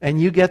 And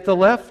you get the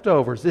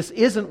leftovers. This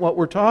isn't what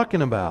we're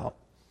talking about.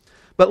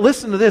 But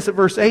listen to this at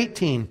verse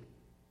 18.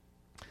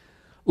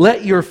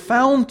 Let your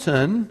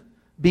fountain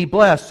be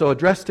blessed. So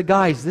addressed to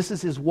guys, this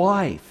is his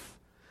wife.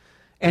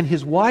 And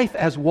his wife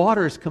as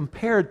water is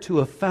compared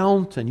to a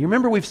fountain. You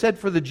remember we've said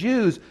for the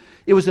Jews,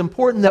 it was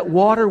important that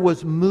water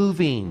was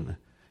moving.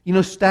 You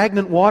know,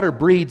 stagnant water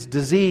breeds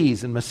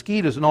disease and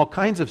mosquitoes and all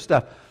kinds of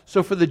stuff.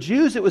 So for the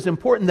Jews, it was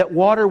important that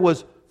water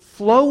was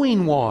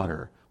flowing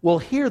water. Well,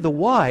 here the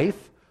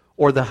wife,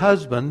 or the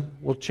husband,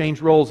 we'll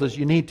change roles as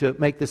you need to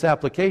make this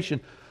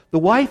application. The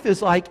wife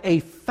is like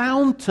a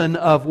fountain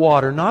of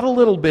water, not a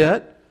little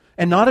bit,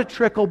 and not a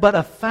trickle, but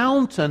a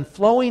fountain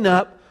flowing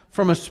up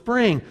from a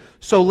spring.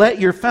 So let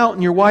your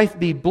fountain, your wife,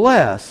 be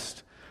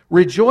blessed.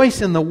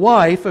 Rejoice in the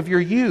wife of your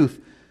youth.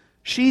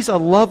 She's a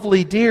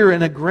lovely deer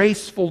and a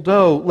graceful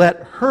doe.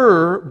 Let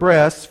her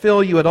breasts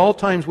fill you at all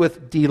times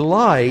with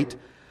delight.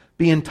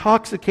 Be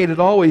intoxicated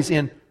always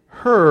in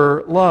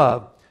her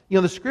love. You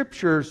know, the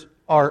Scriptures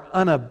are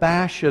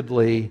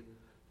unabashedly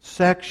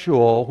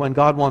sexual when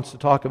God wants to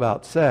talk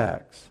about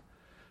sex.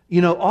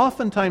 You know,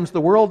 oftentimes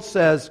the world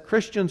says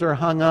Christians are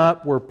hung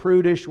up, we're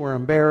prudish, we're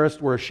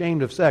embarrassed, we're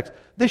ashamed of sex.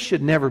 This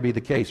should never be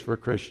the case for a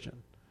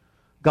Christian.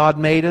 God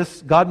made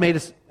us,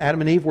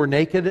 Adam and Eve were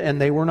naked and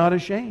they were not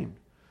ashamed.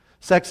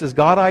 Sex is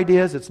God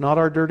ideas, it's not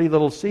our dirty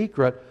little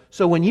secret.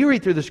 So when you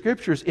read through the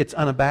Scriptures, it's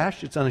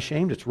unabashed, it's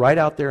unashamed, it's right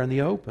out there in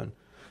the open.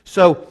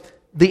 So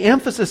the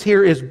emphasis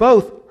here is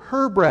both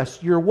her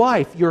breast, your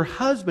wife, your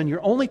husband.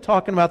 You're only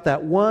talking about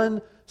that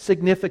one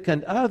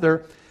significant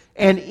other.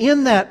 And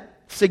in that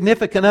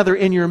significant other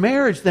in your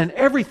marriage, then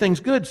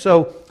everything's good.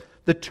 So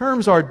the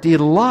terms are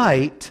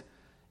delight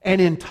and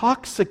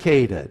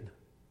intoxicated.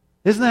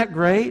 Isn't that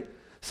great?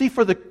 See,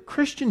 for the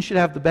Christian should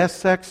have the best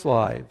sex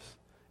lives.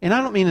 And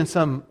I don't mean in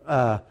some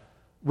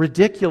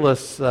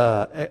ridiculous,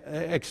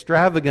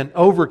 extravagant,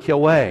 overkill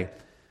way.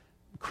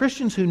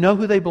 Christians who know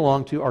who they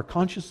belong to, our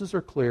consciences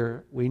are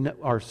clear,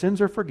 our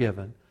sins are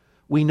forgiven,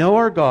 we know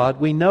our God,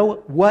 we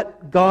know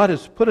what God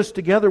has put us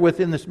together with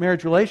in this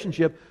marriage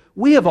relationship.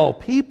 We of all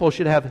people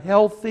should have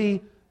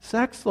healthy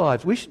sex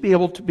lives. We should be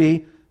able to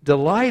be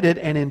delighted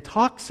and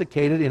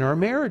intoxicated in our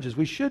marriages.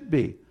 We should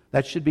be.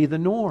 That should be the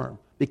norm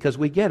because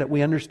we get it.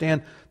 We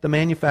understand the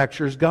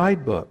manufacturer's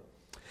guidebook.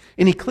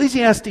 In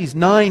Ecclesiastes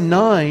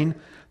 9:9,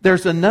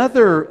 there's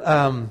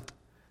another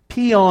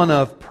paean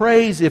of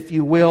praise, if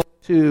you will,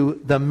 to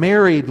the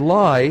married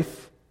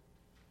life.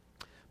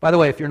 By the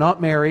way, if you're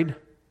not married,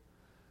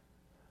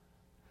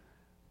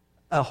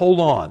 hold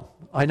on.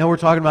 I know we're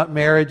talking about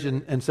marriage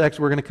and sex.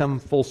 We're going to come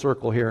full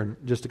circle here in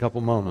just a couple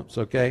moments,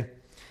 okay?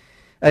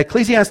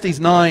 Ecclesiastes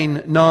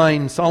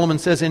 9:9, Solomon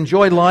says,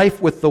 enjoy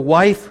life with the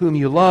wife whom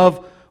you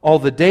love all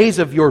the days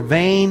of your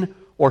vain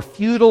or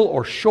futile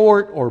or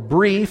short or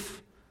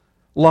brief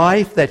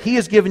life that he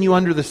has given you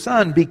under the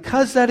sun,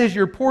 because that is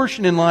your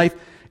portion in life,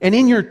 and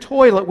in your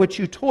toil at which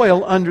you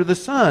toil under the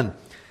sun.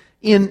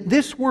 In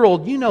this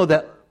world, you know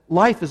that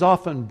life is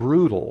often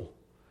brutal.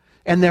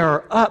 And there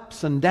are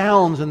ups and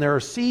downs, and there are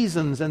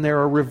seasons, and there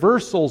are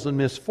reversals and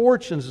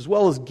misfortunes, as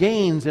well as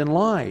gains in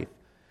life.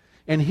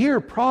 And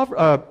here,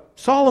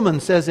 Solomon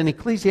says in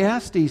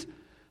Ecclesiastes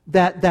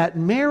that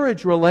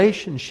marriage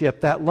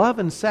relationship, that love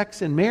and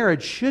sex in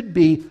marriage should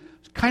be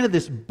kind of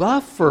this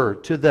buffer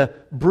to the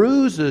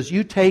bruises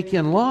you take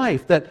in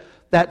life,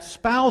 that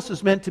spouse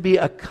is meant to be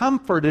a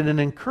comfort and an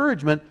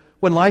encouragement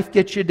when life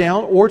gets you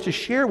down, or to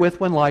share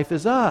with when life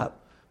is up.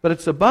 But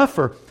it's a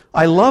buffer.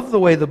 I love the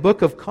way the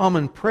Book of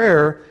Common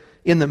Prayer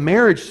in the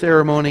marriage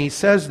ceremony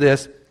says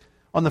this.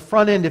 On the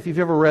front end, if you've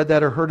ever read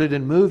that or heard it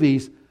in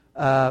movies,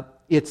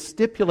 it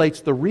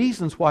stipulates the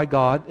reasons why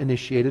God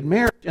initiated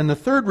marriage. And the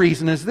third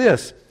reason is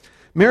this.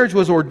 Marriage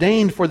was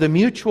ordained for the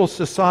mutual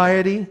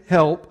society,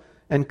 help,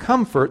 and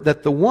comfort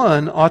that the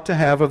one ought to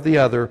have of the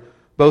other,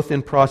 both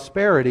in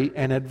prosperity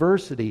and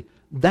adversity.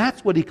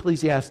 That's what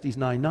Ecclesiastes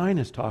 9:9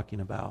 is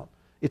talking about.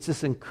 It's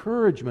this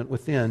encouragement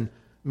within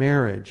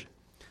marriage.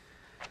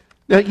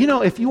 Now, you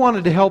know, if you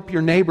wanted to help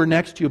your neighbor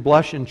next to you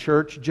blush in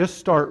church, just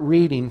start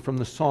reading from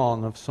the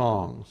Song of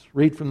Songs.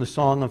 Read from the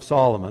Song of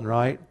Solomon,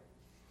 right?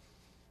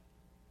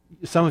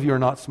 Some of you are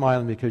not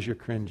smiling because you're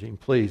cringing.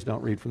 Please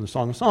don't read from the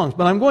Song of Songs,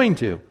 but I'm going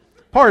to.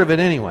 Part of it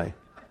anyway.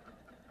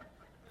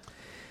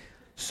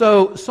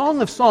 So,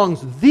 Song of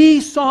Songs, the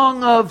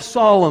Song of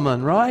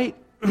Solomon, right?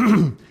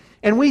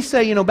 And we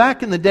say, you know,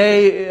 back in the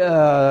day,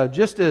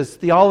 just as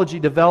theology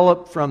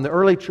developed from the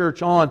early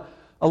church on,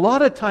 a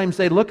lot of times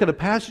they'd look at a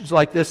passage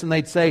like this and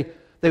they'd say,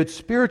 they would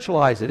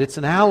spiritualize it. It's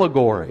an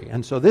allegory.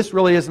 And so this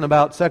really isn't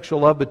about sexual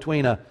love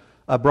between a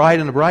bride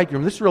and a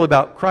bridegroom. This is really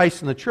about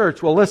Christ and the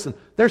church. Well, listen,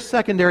 there's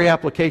secondary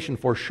application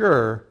for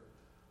sure,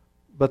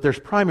 but there's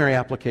primary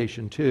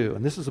application too.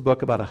 And this is a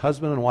book about a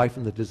husband and wife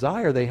and the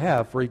desire they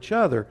have for each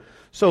other.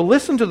 So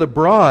listen to the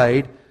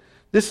bride.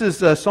 This is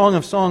Song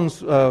of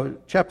Songs,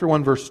 chapter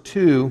 1, verse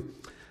 2.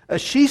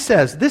 She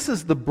says, this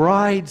is the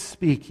bride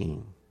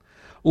speaking.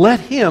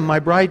 Let him, my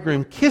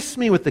bridegroom, kiss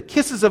me with the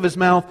kisses of his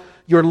mouth.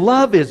 Your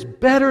love is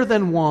better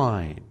than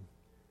wine.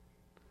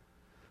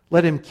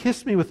 Let him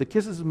kiss me with the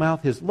kisses of his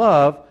mouth. His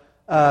love,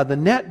 the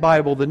Net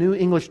Bible, the New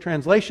English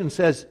Translation,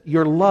 says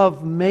your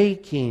love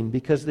making,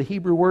 because the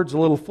Hebrew word's a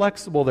little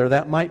flexible there.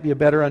 That might be a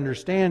better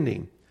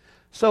understanding.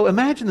 So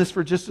imagine this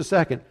for just a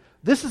second.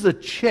 This is a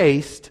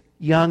chaste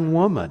young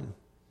woman.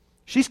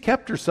 She's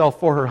kept herself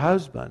for her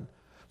husband.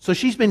 So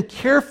she's been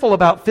careful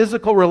about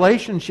physical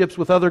relationships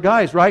with other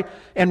guys, right?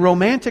 And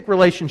romantic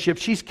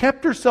relationships. She's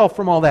kept herself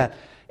from all that.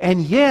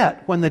 And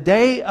yet, when the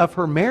day of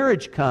her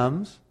marriage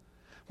comes,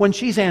 when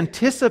she's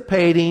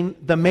anticipating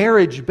the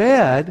marriage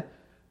bed,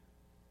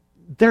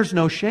 there's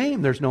no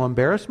shame, there's no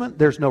embarrassment,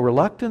 there's no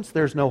reluctance,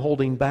 there's no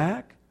holding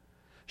back.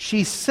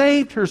 She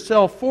saved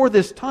herself for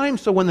this time,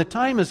 so when the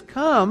time has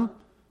come,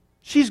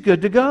 she's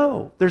good to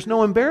go. There's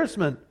no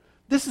embarrassment.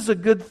 This is a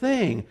good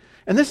thing.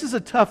 And this is a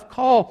tough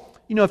call.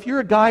 You know, if you're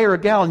a guy or a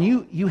gal and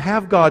you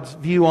have God's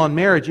view on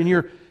marriage and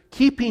you're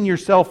keeping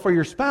yourself for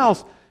your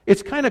spouse,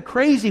 it's kind of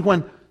crazy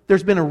when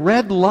there's been a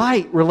red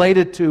light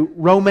related to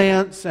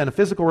romance and a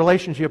physical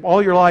relationship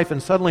all your life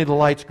and suddenly the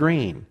light's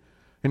green.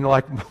 And you're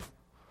like,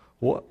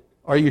 what?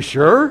 Are you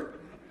sure?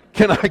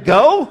 Can I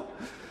go?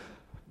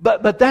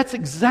 But that's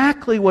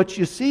exactly what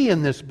you see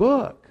in this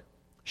book.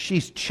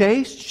 She's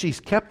chaste, she's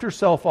kept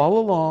herself all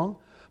along,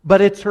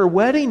 but it's her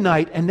wedding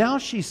night, and now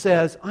she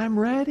says, I'm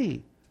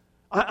ready.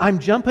 I'm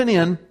jumping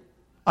in.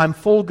 I'm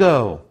full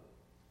go.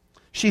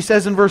 She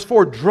says in verse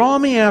 4, draw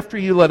me after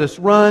you, let us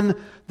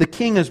run. The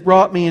king has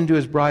brought me into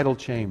his bridal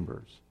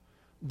chambers.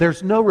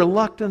 There's no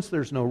reluctance,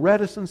 there's no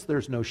reticence,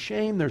 there's no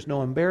shame, there's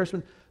no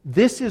embarrassment.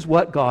 This is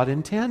what God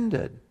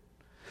intended.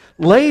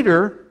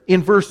 Later,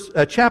 in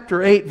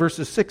chapter 8,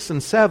 verses 6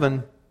 and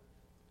 7,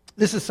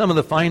 this is some of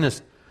the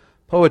finest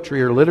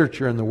poetry or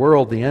literature in the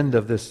world, the end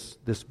of this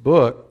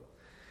book.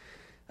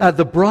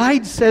 The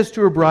bride says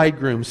to her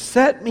bridegroom,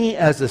 set me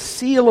as a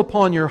seal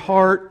upon your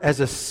heart,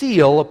 as a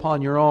seal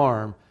upon your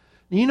arm.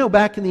 Now, you know,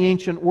 back in the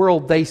ancient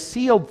world, they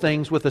sealed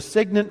things with a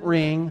signet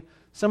ring.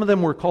 Some of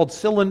them were called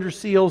cylinder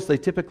seals. They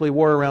typically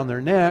wore around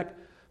their neck.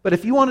 But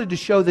if you wanted to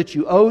show that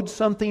you owed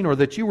something or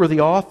that you were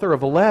the author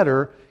of a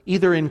letter,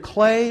 either in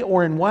clay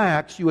or in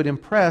wax, you would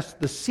impress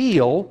the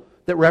seal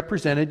that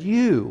represented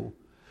you.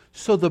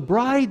 So the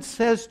bride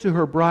says to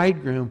her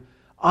bridegroom,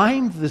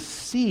 I'm the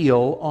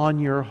seal on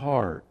your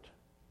heart.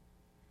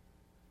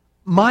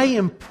 My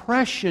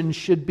impression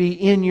should be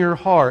in your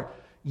heart.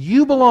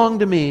 You belong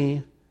to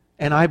me,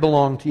 and I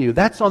belong to you.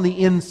 That's on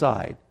the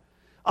inside.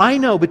 I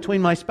know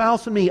between my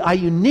spouse and me, I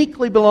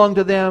uniquely belong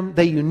to them.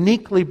 They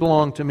uniquely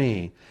belong to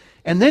me.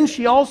 And then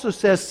she also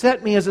says,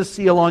 set me as a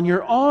seal on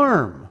your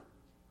arm.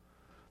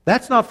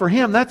 That's not for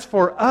him, that's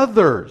for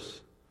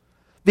others.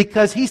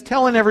 Because he's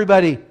telling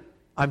everybody,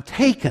 I'm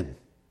taken.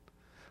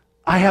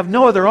 I have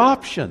no other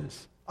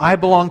options. I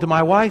belong to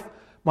my wife.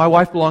 My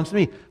wife belongs to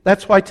me.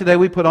 That's why today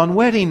we put on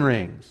wedding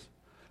rings.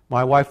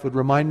 My wife would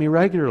remind me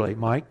regularly,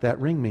 Mike, that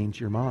ring means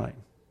you're mine.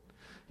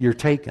 You're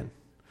taken.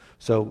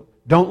 So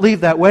don't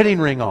leave that wedding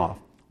ring off.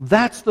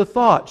 That's the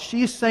thought.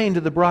 She's saying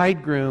to the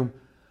bridegroom,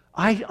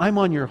 I'm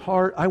on your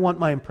heart. I want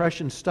my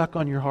impression stuck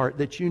on your heart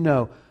that you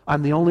know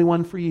I'm the only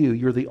one for you.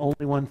 You're the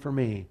only one for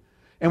me.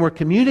 And we're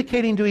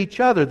communicating to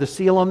each other, the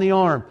seal on the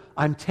arm.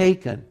 I'm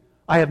taken.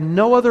 I have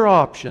no other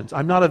options.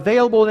 I'm not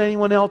available to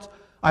anyone else.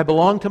 I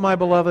belong to my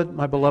beloved.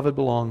 My beloved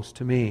belongs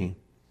to me.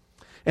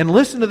 And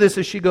listen to this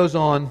as she goes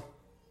on.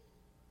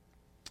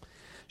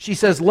 She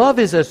says, love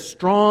is as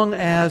strong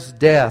as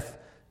death.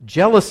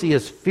 Jealousy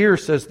is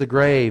fierce as the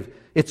grave.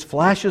 Its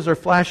flashes are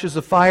flashes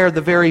of fire,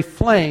 the very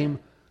flame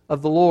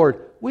of the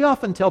Lord. We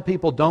often tell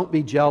people, don't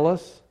be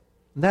jealous.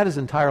 And that is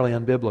entirely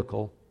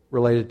unbiblical,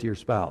 related to your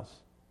spouse.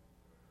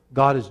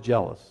 God is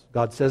jealous.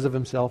 God says of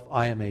himself,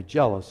 I am a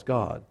jealous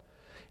God.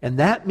 And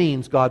that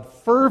means God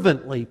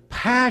fervently,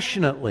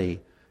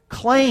 passionately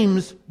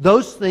claims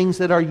those things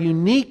that are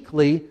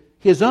uniquely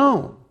his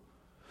own.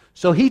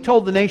 So he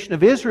told the nation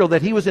of Israel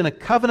that he was in a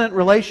covenant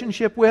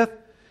relationship with.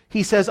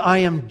 He says, I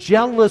am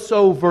jealous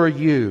over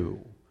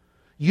you.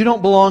 You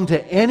don't belong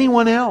to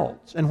anyone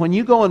else. And when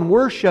you go and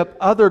worship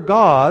other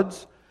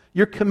gods,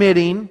 you're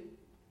committing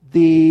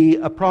the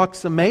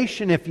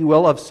approximation, if you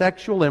will, of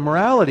sexual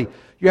immorality.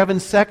 You're having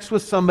sex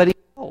with somebody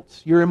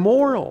else. You're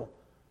immoral.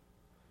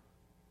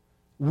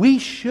 We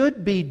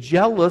should be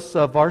jealous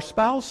of our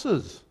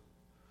spouses.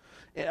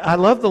 I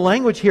love the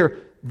language here.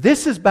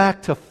 This is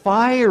back to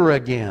fire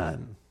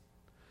again.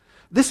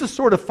 This is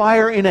sort of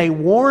fire in a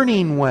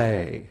warning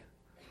way.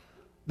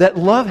 That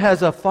love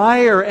has a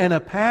fire and a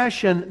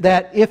passion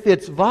that, if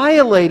it's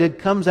violated,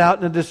 comes out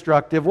in a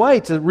destructive way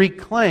to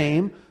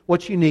reclaim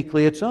what's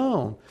uniquely its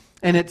own.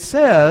 And it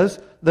says,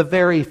 the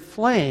very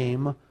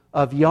flame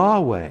of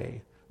Yahweh.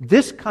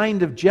 This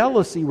kind of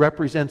jealousy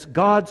represents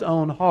God's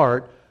own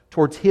heart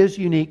towards his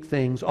unique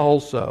things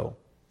also.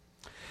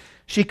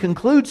 She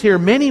concludes here,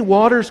 many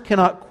waters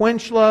cannot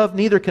quench love,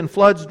 neither can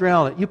floods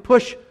drown it. You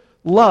push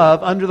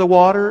love under the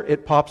water,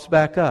 it pops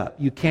back up.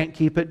 You can't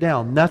keep it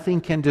down.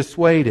 Nothing can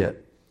dissuade it.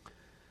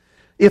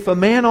 If a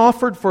man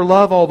offered for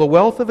love all the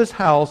wealth of his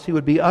house, he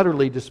would be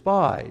utterly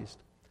despised.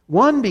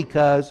 One,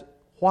 because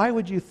why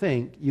would you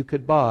think you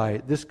could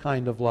buy this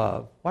kind of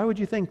love? Why would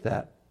you think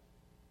that?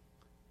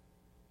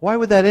 Why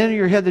would that enter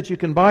your head that you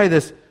can buy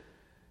this?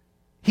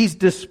 He's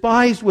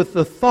despised with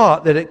the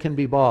thought that it can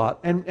be bought.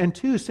 And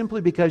two,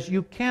 simply because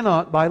you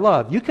cannot buy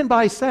love. You can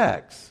buy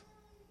sex.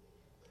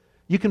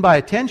 You can buy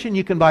attention,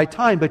 you can buy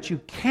time, but you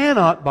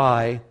cannot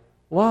buy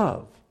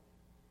love.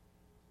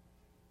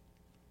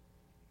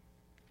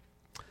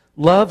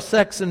 Love,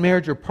 sex, and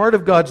marriage are part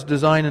of God's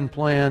design and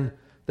plan.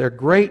 They're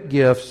great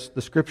gifts.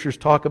 The Scriptures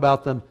talk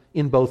about them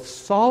in both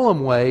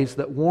solemn ways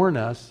that warn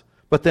us,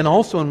 but then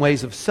also in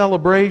ways of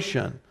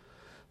celebration.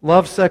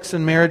 Love, sex,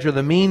 and marriage are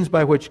the means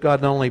by which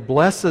God not only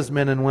blesses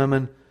men and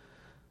women,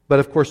 but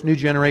of course new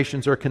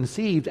generations are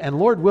conceived, and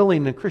Lord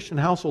willing, in a Christian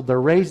household,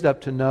 they're raised up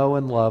to know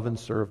and love and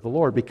serve the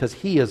Lord, because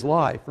He is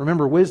life.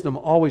 Remember, wisdom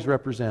always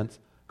represents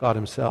God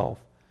Himself.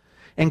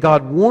 And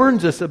God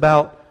warns us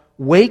about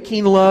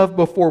waking love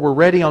before we're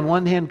ready. On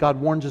one hand, God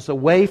warns us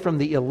away from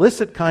the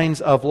illicit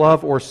kinds of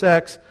love or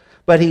sex,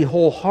 but He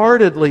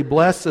wholeheartedly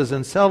blesses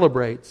and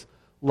celebrates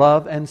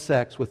love and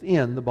sex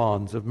within the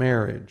bonds of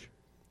marriage.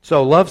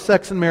 So, love,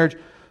 sex, and marriage,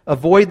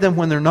 avoid them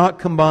when they're not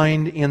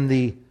combined in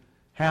the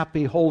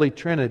happy, holy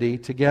Trinity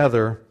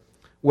together.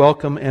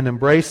 Welcome and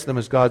embrace them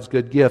as God's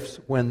good gifts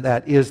when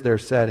that is their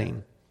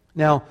setting.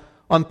 Now,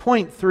 on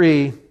point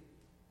 3,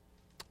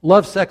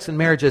 love, sex, and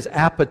marriage as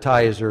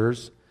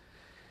appetizers.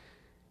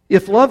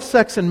 If love,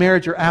 sex, and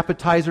marriage are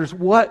appetizers,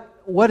 what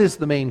is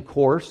the main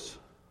course?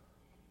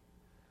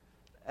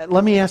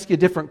 Let me ask you a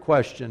different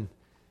question.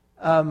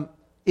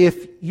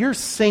 If you're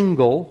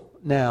single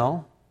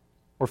now,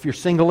 or if you're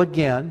single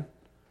again,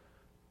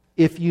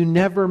 if you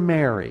never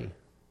marry,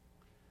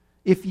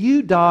 if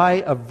you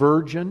die a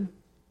virgin,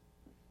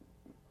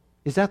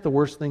 is that the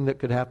worst thing that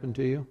could happen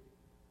to you?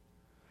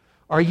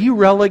 Are you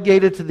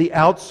relegated to the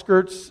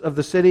outskirts of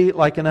the city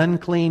like an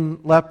unclean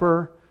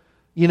leper?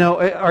 You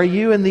know, are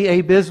you in the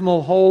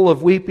abysmal hole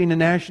of weeping and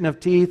gnashing of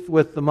teeth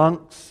with the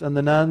monks and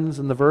the nuns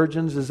and the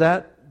virgins? Is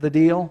that the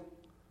deal?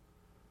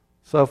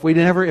 So if we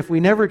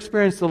never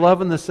experience the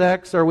love and the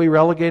sex, are we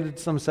relegated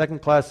to some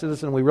second-class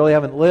citizen we really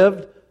haven't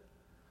lived?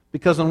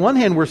 Because on one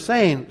hand we're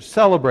saying,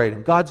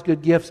 celebrating God's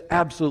good gifts,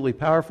 absolutely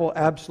powerful,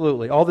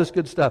 absolutely, all this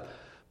good stuff.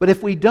 But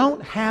if we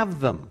don't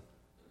have them,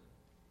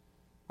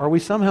 are we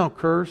somehow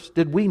cursed?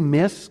 Did we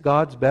miss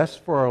God's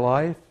best for our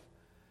life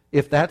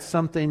if that's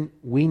something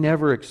we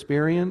never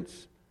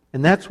experience?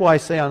 And that's why I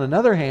say, on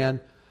another hand,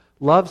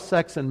 love,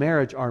 sex, and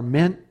marriage are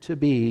meant to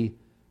be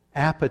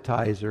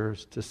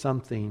appetizers to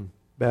something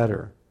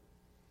better.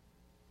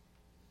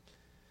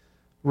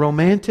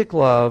 Romantic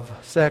love,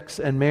 sex,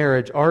 and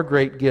marriage are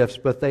great gifts,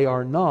 but they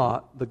are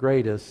not the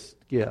greatest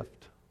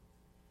gift.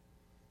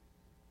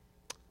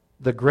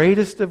 The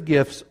greatest of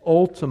gifts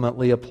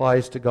ultimately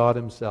applies to God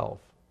Himself.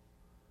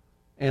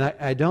 And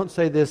I don't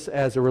say this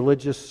as a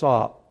religious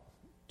sop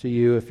to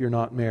you if you're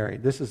not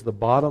married. This is the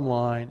bottom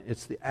line.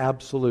 It's the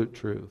absolute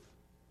truth.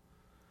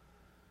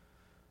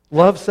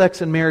 Love,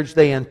 sex, and marriage,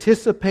 they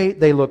anticipate,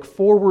 they look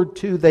forward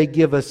to, they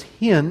give us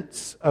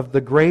hints of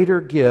the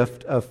greater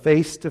gift of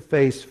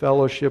face-to-face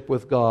fellowship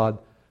with God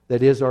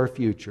that is our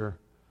future,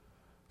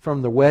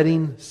 from the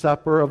wedding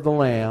supper of the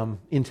Lamb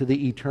into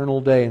the eternal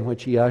day in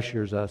which He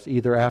ushers us,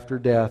 either after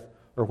death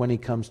or when He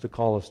comes to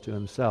call us to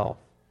Himself.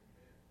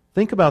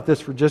 Think about this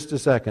for just a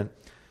second.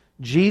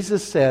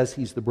 Jesus says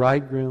He's the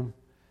bridegroom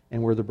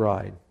and we're the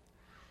bride.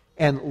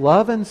 And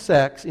love and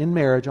sex in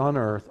marriage on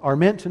earth are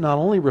meant to not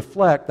only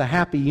reflect the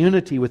happy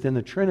unity within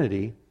the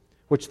Trinity,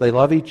 which they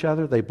love each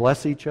other, they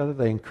bless each other,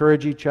 they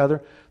encourage each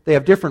other. They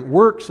have different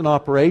works and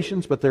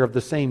operations, but they're of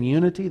the same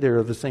unity, they're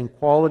of the same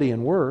quality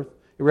and worth.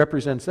 It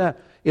represents that.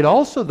 It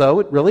also, though,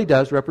 it really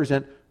does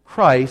represent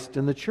Christ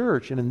and the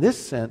church. And in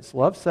this sense,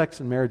 love, sex,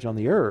 and marriage on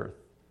the earth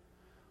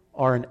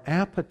are an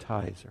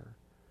appetizer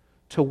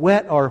to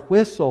wet our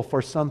whistle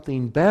for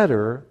something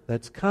better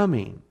that's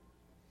coming.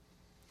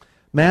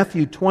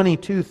 Matthew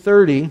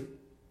 22:30,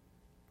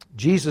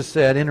 Jesus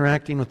said,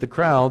 interacting with the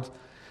crowds,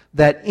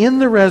 that in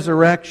the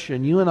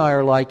resurrection, you and I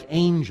are like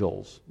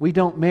angels. We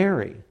don't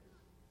marry.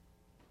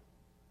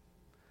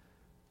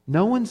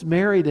 No one's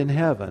married in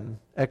heaven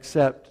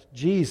except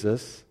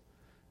Jesus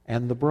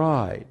and the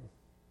bride.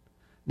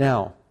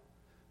 Now,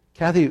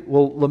 Kathy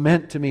will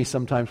lament to me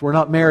sometimes, we're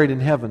not married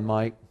in heaven,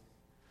 Mike.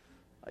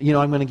 You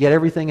know, I'm going to get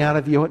everything out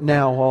of you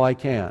now while I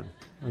can.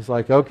 It's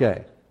like,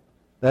 okay,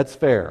 that's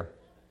fair.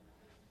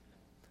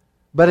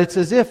 But it's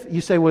as if you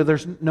say, well,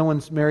 there's no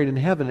one's married in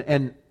heaven.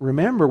 And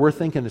remember, we're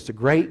thinking it's a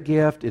great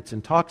gift, it's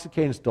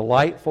intoxicating, it's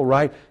delightful,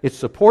 right? It's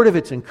supportive,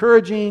 it's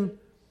encouraging.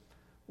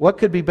 What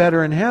could be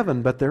better in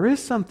heaven? But there is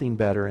something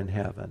better in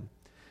heaven.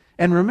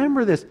 And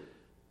remember this,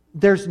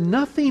 there's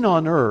nothing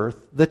on earth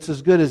that's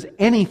as good as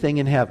anything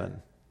in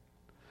heaven.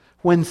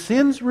 When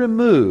sin's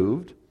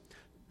removed,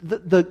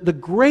 the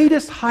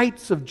greatest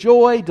heights of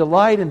joy,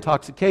 delight,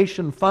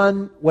 intoxication,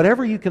 fun,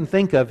 whatever you can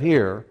think of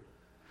here,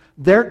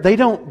 they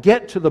don't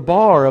get to the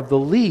bar of the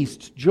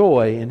least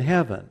joy in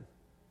heaven.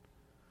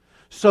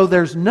 So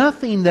there's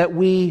nothing that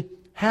we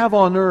have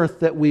on earth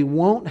that we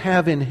won't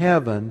have in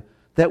heaven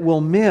that we'll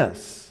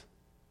miss.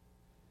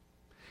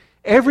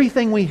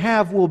 Everything we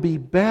have will be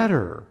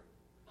better.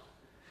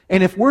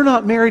 And if we're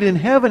not married in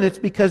heaven, it's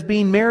because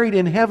being married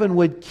in heaven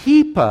would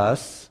keep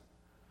us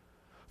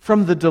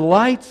from the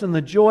delights and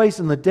the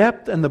joys and the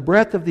depth and the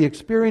breadth of the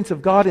experience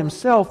of God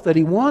Himself that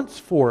He wants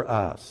for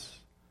us.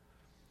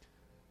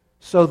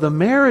 So the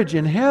marriage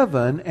in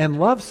heaven and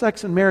love,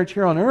 sex, and marriage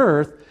here on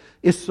earth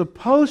is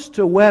supposed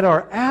to whet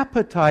our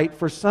appetite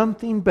for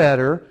something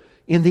better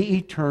in the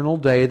eternal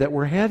day that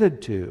we're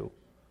headed to.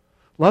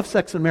 Love,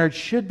 sex, and marriage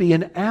should be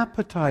an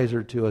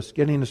appetizer to us,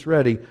 getting us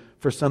ready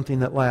for something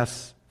that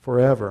lasts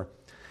forever.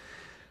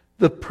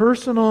 The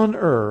person on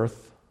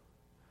earth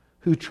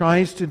who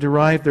tries to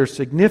derive their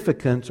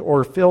significance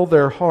or fill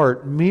their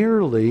heart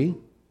merely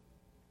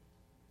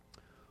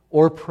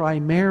or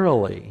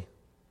primarily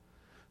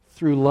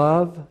through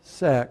love,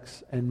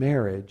 sex, and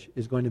marriage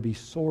is going to be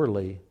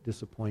sorely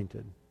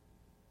disappointed.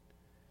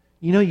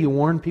 You know, you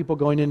warn people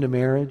going into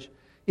marriage,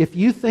 if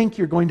you think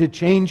you're going to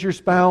change your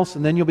spouse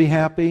and then you'll be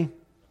happy,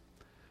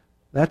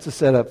 that's a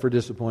setup for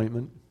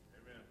disappointment.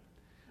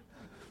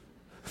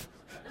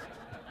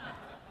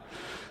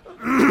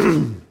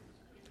 Amen.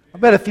 I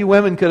bet a few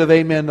women could have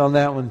amened on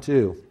that one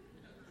too.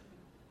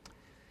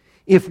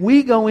 If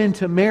we go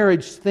into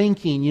marriage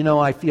thinking, you know,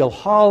 I feel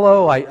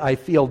hollow, I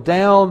feel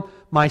down,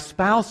 my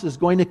spouse is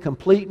going to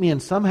complete me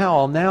and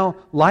somehow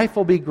life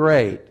will be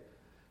great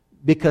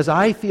because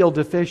I feel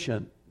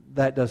deficient,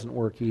 that doesn't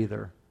work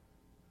either.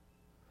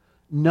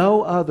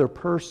 No other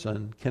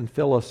person can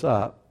fill us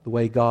up the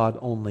way God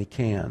only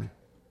can.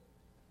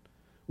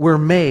 We're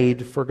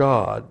made for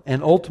God,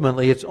 and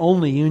ultimately it's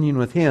only union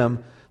with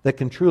Him that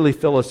can truly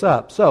fill us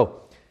up.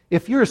 So,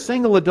 if you're a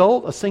single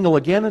adult, a single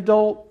again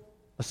adult,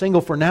 a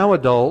single for now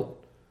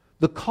adult,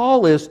 the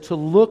call is to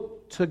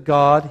look to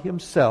God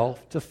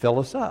Himself to fill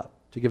us up,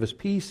 to give us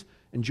peace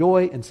and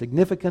joy and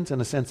significance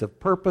and a sense of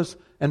purpose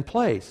and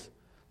place.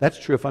 That's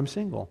true if I'm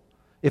single.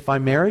 If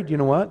I'm married, you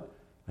know what?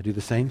 I do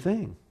the same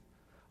thing.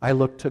 I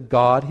look to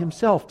God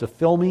Himself to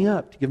fill me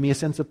up, to give me a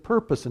sense of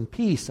purpose and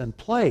peace and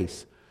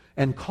place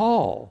and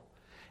call.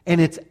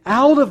 And it's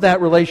out of that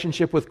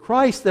relationship with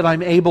Christ that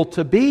I'm able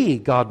to be,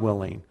 God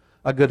willing,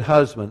 a good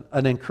husband,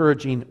 an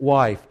encouraging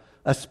wife,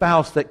 a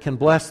spouse that can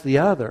bless the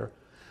other.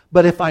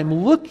 But if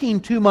I'm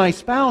looking to my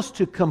spouse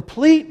to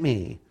complete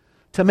me,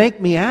 to make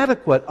me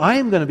adequate, I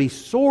am going to be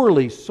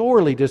sorely,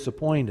 sorely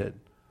disappointed.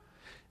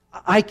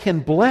 I can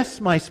bless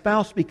my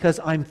spouse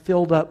because I'm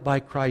filled up by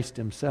Christ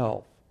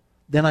Himself.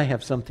 Then I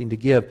have something to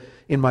give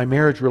in my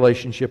marriage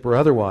relationship or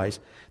otherwise.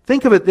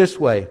 Think of it this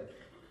way.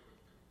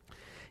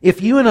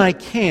 If you and I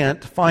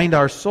can't find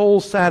our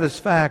soul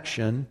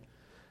satisfaction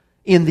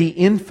in the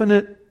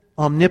infinite,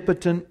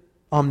 omnipotent,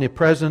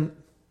 omnipresent,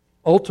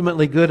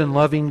 ultimately good and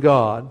loving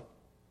God,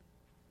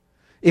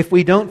 if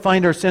we don't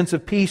find our sense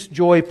of peace,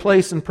 joy,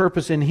 place, and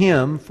purpose in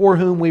Him, for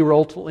whom we were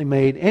ultimately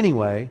made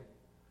anyway,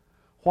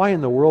 why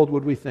in the world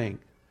would we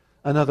think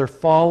another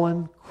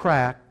fallen,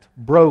 cracked,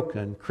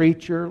 broken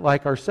creature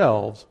like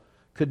ourselves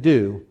could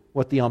do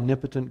what the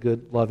omnipotent,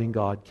 good, loving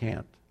God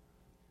can't?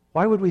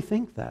 Why would we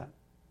think that?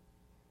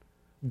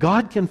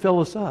 God can fill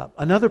us up.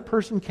 Another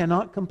person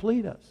cannot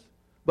complete us,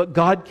 but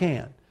God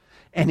can.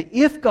 And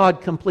if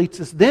God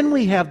completes us, then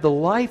we have the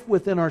life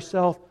within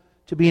ourselves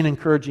to be an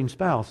encouraging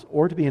spouse,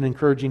 or to be an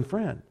encouraging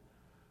friend,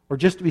 or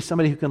just to be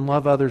somebody who can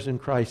love others in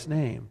Christ's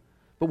name.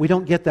 But we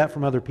don't get that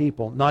from other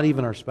people, not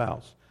even our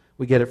spouse.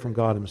 We get it from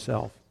God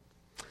Himself.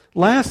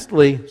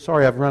 Lastly,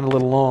 sorry I've run a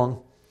little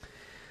long.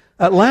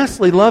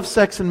 Lastly, love,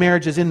 sex, and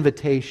marriage as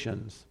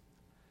invitations.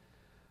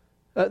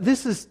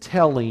 This is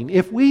telling.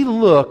 If we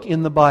look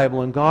in the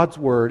Bible and God's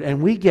Word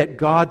and we get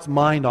God's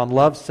mind on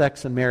love,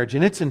 sex, and marriage,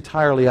 and it's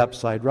entirely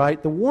upside,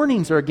 right? The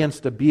warnings are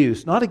against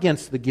abuse, not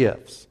against the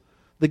gifts.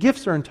 The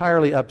gifts are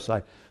entirely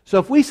upside. So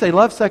if we say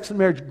love, sex, and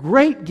marriage,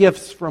 great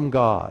gifts from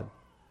God.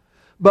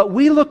 But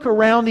we look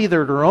around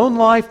either at our own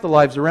life, the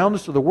lives around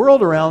us, or the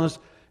world around us,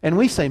 and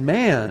we say,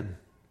 man,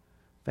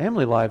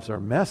 family lives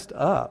are messed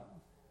up.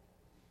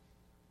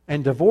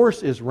 And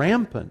divorce is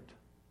rampant.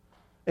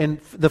 And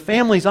the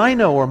families I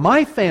know are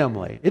my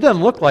family. It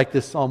doesn't look like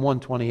this Psalm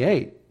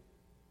 128.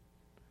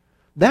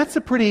 That's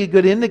a pretty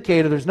good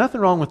indicator. There's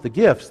nothing wrong with the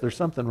gifts. There's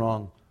something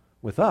wrong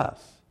with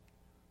us.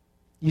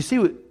 You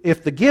see,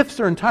 if the gifts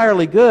are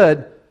entirely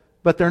good,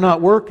 but they're not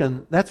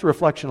working, that's a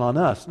reflection on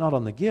us, not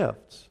on the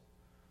gifts.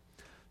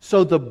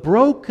 So the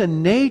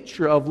broken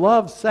nature of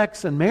love,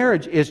 sex, and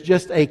marriage is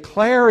just a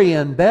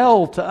clarion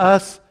bell to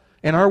us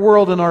in our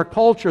world and our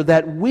culture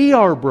that we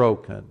are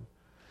broken,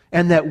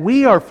 and that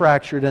we are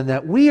fractured, and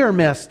that we are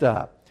messed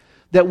up.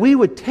 That we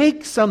would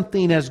take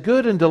something as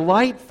good and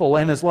delightful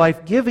and as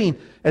life-giving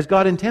as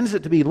God intends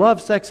it to be, love,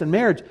 sex, and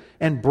marriage,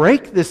 and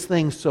break this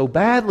thing so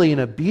badly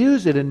and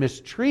abuse it and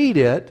mistreat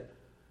it.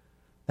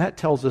 That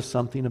tells us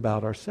something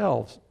about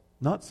ourselves,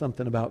 not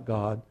something about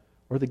God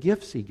or the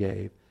gifts He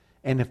gave.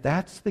 And if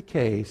that's the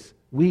case,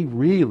 we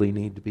really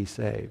need to be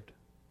saved.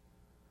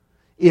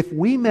 If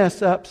we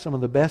mess up some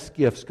of the best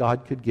gifts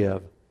God could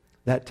give,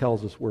 that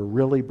tells us we're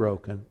really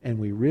broken and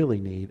we really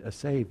need a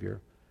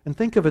Savior. And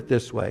think of it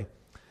this way.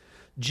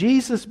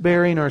 Jesus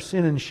bearing our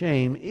sin and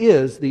shame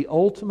is the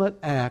ultimate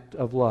act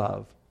of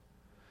love.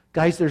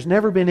 Guys, there's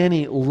never been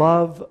any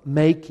love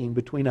making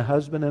between a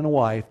husband and a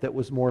wife that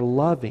was more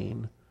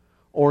loving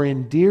or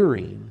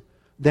endearing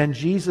than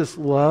Jesus'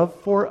 love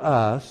for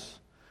us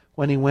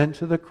when He went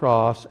to the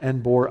cross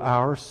and bore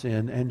our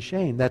sin and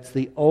shame. That's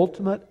the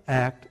ultimate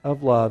act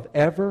of love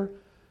ever.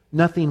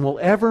 Nothing will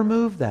ever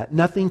move that.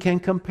 Nothing can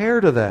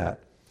compare to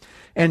that.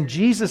 And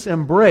Jesus'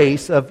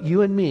 embrace of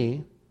you and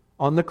me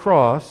on the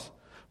cross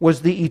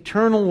was the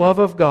eternal love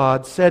of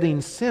God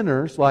setting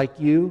sinners like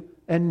you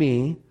and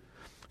me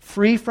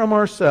free from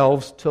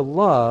ourselves to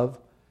love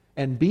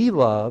and be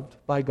loved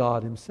by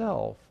God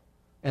Himself.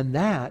 And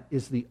that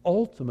is the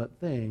ultimate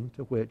thing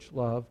to which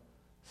love,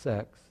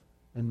 sex,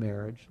 and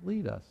marriage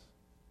lead us.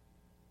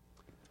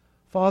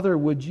 Father,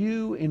 would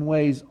you, in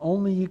ways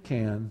only you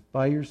can,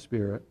 by your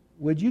Spirit,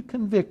 would you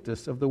convict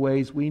us of the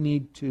ways we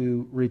need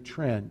to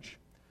retrench,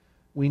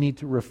 we need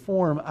to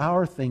reform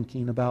our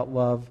thinking about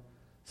love,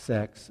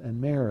 sex,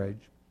 and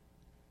marriage?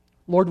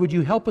 Lord, would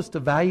you help us to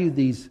value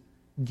these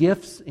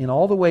gifts in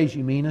all the ways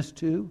you mean us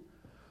to?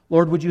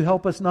 Lord, would you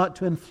help us not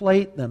to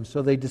inflate them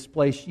so they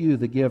displace you,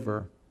 the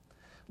giver?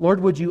 Lord,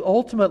 would you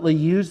ultimately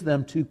use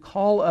them to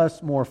call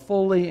us more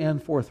fully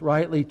and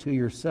forthrightly to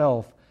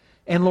yourself?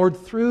 And Lord,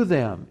 through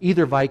them,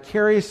 either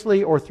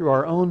vicariously or through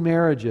our own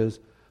marriages,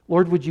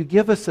 Lord, would you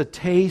give us a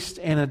taste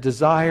and a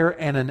desire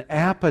and an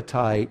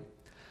appetite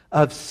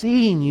of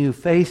seeing you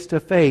face to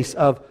face,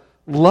 of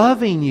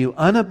loving you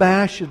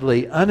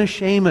unabashedly,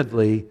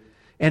 unashamedly,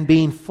 and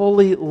being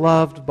fully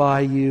loved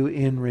by you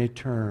in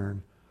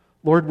return.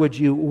 Lord, would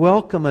you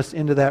welcome us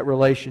into that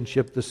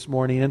relationship this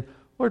morning? And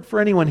Lord, for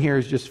anyone here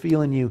who's just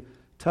feeling you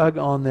tug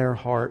on their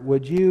heart,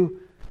 would you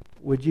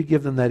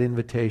give them that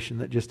invitation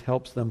that just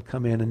helps them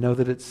come in and know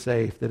that it's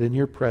safe, that in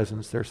your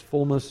presence there's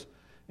fullness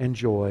and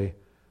joy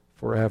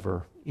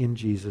forever. In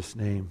Jesus'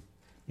 name,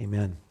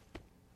 amen.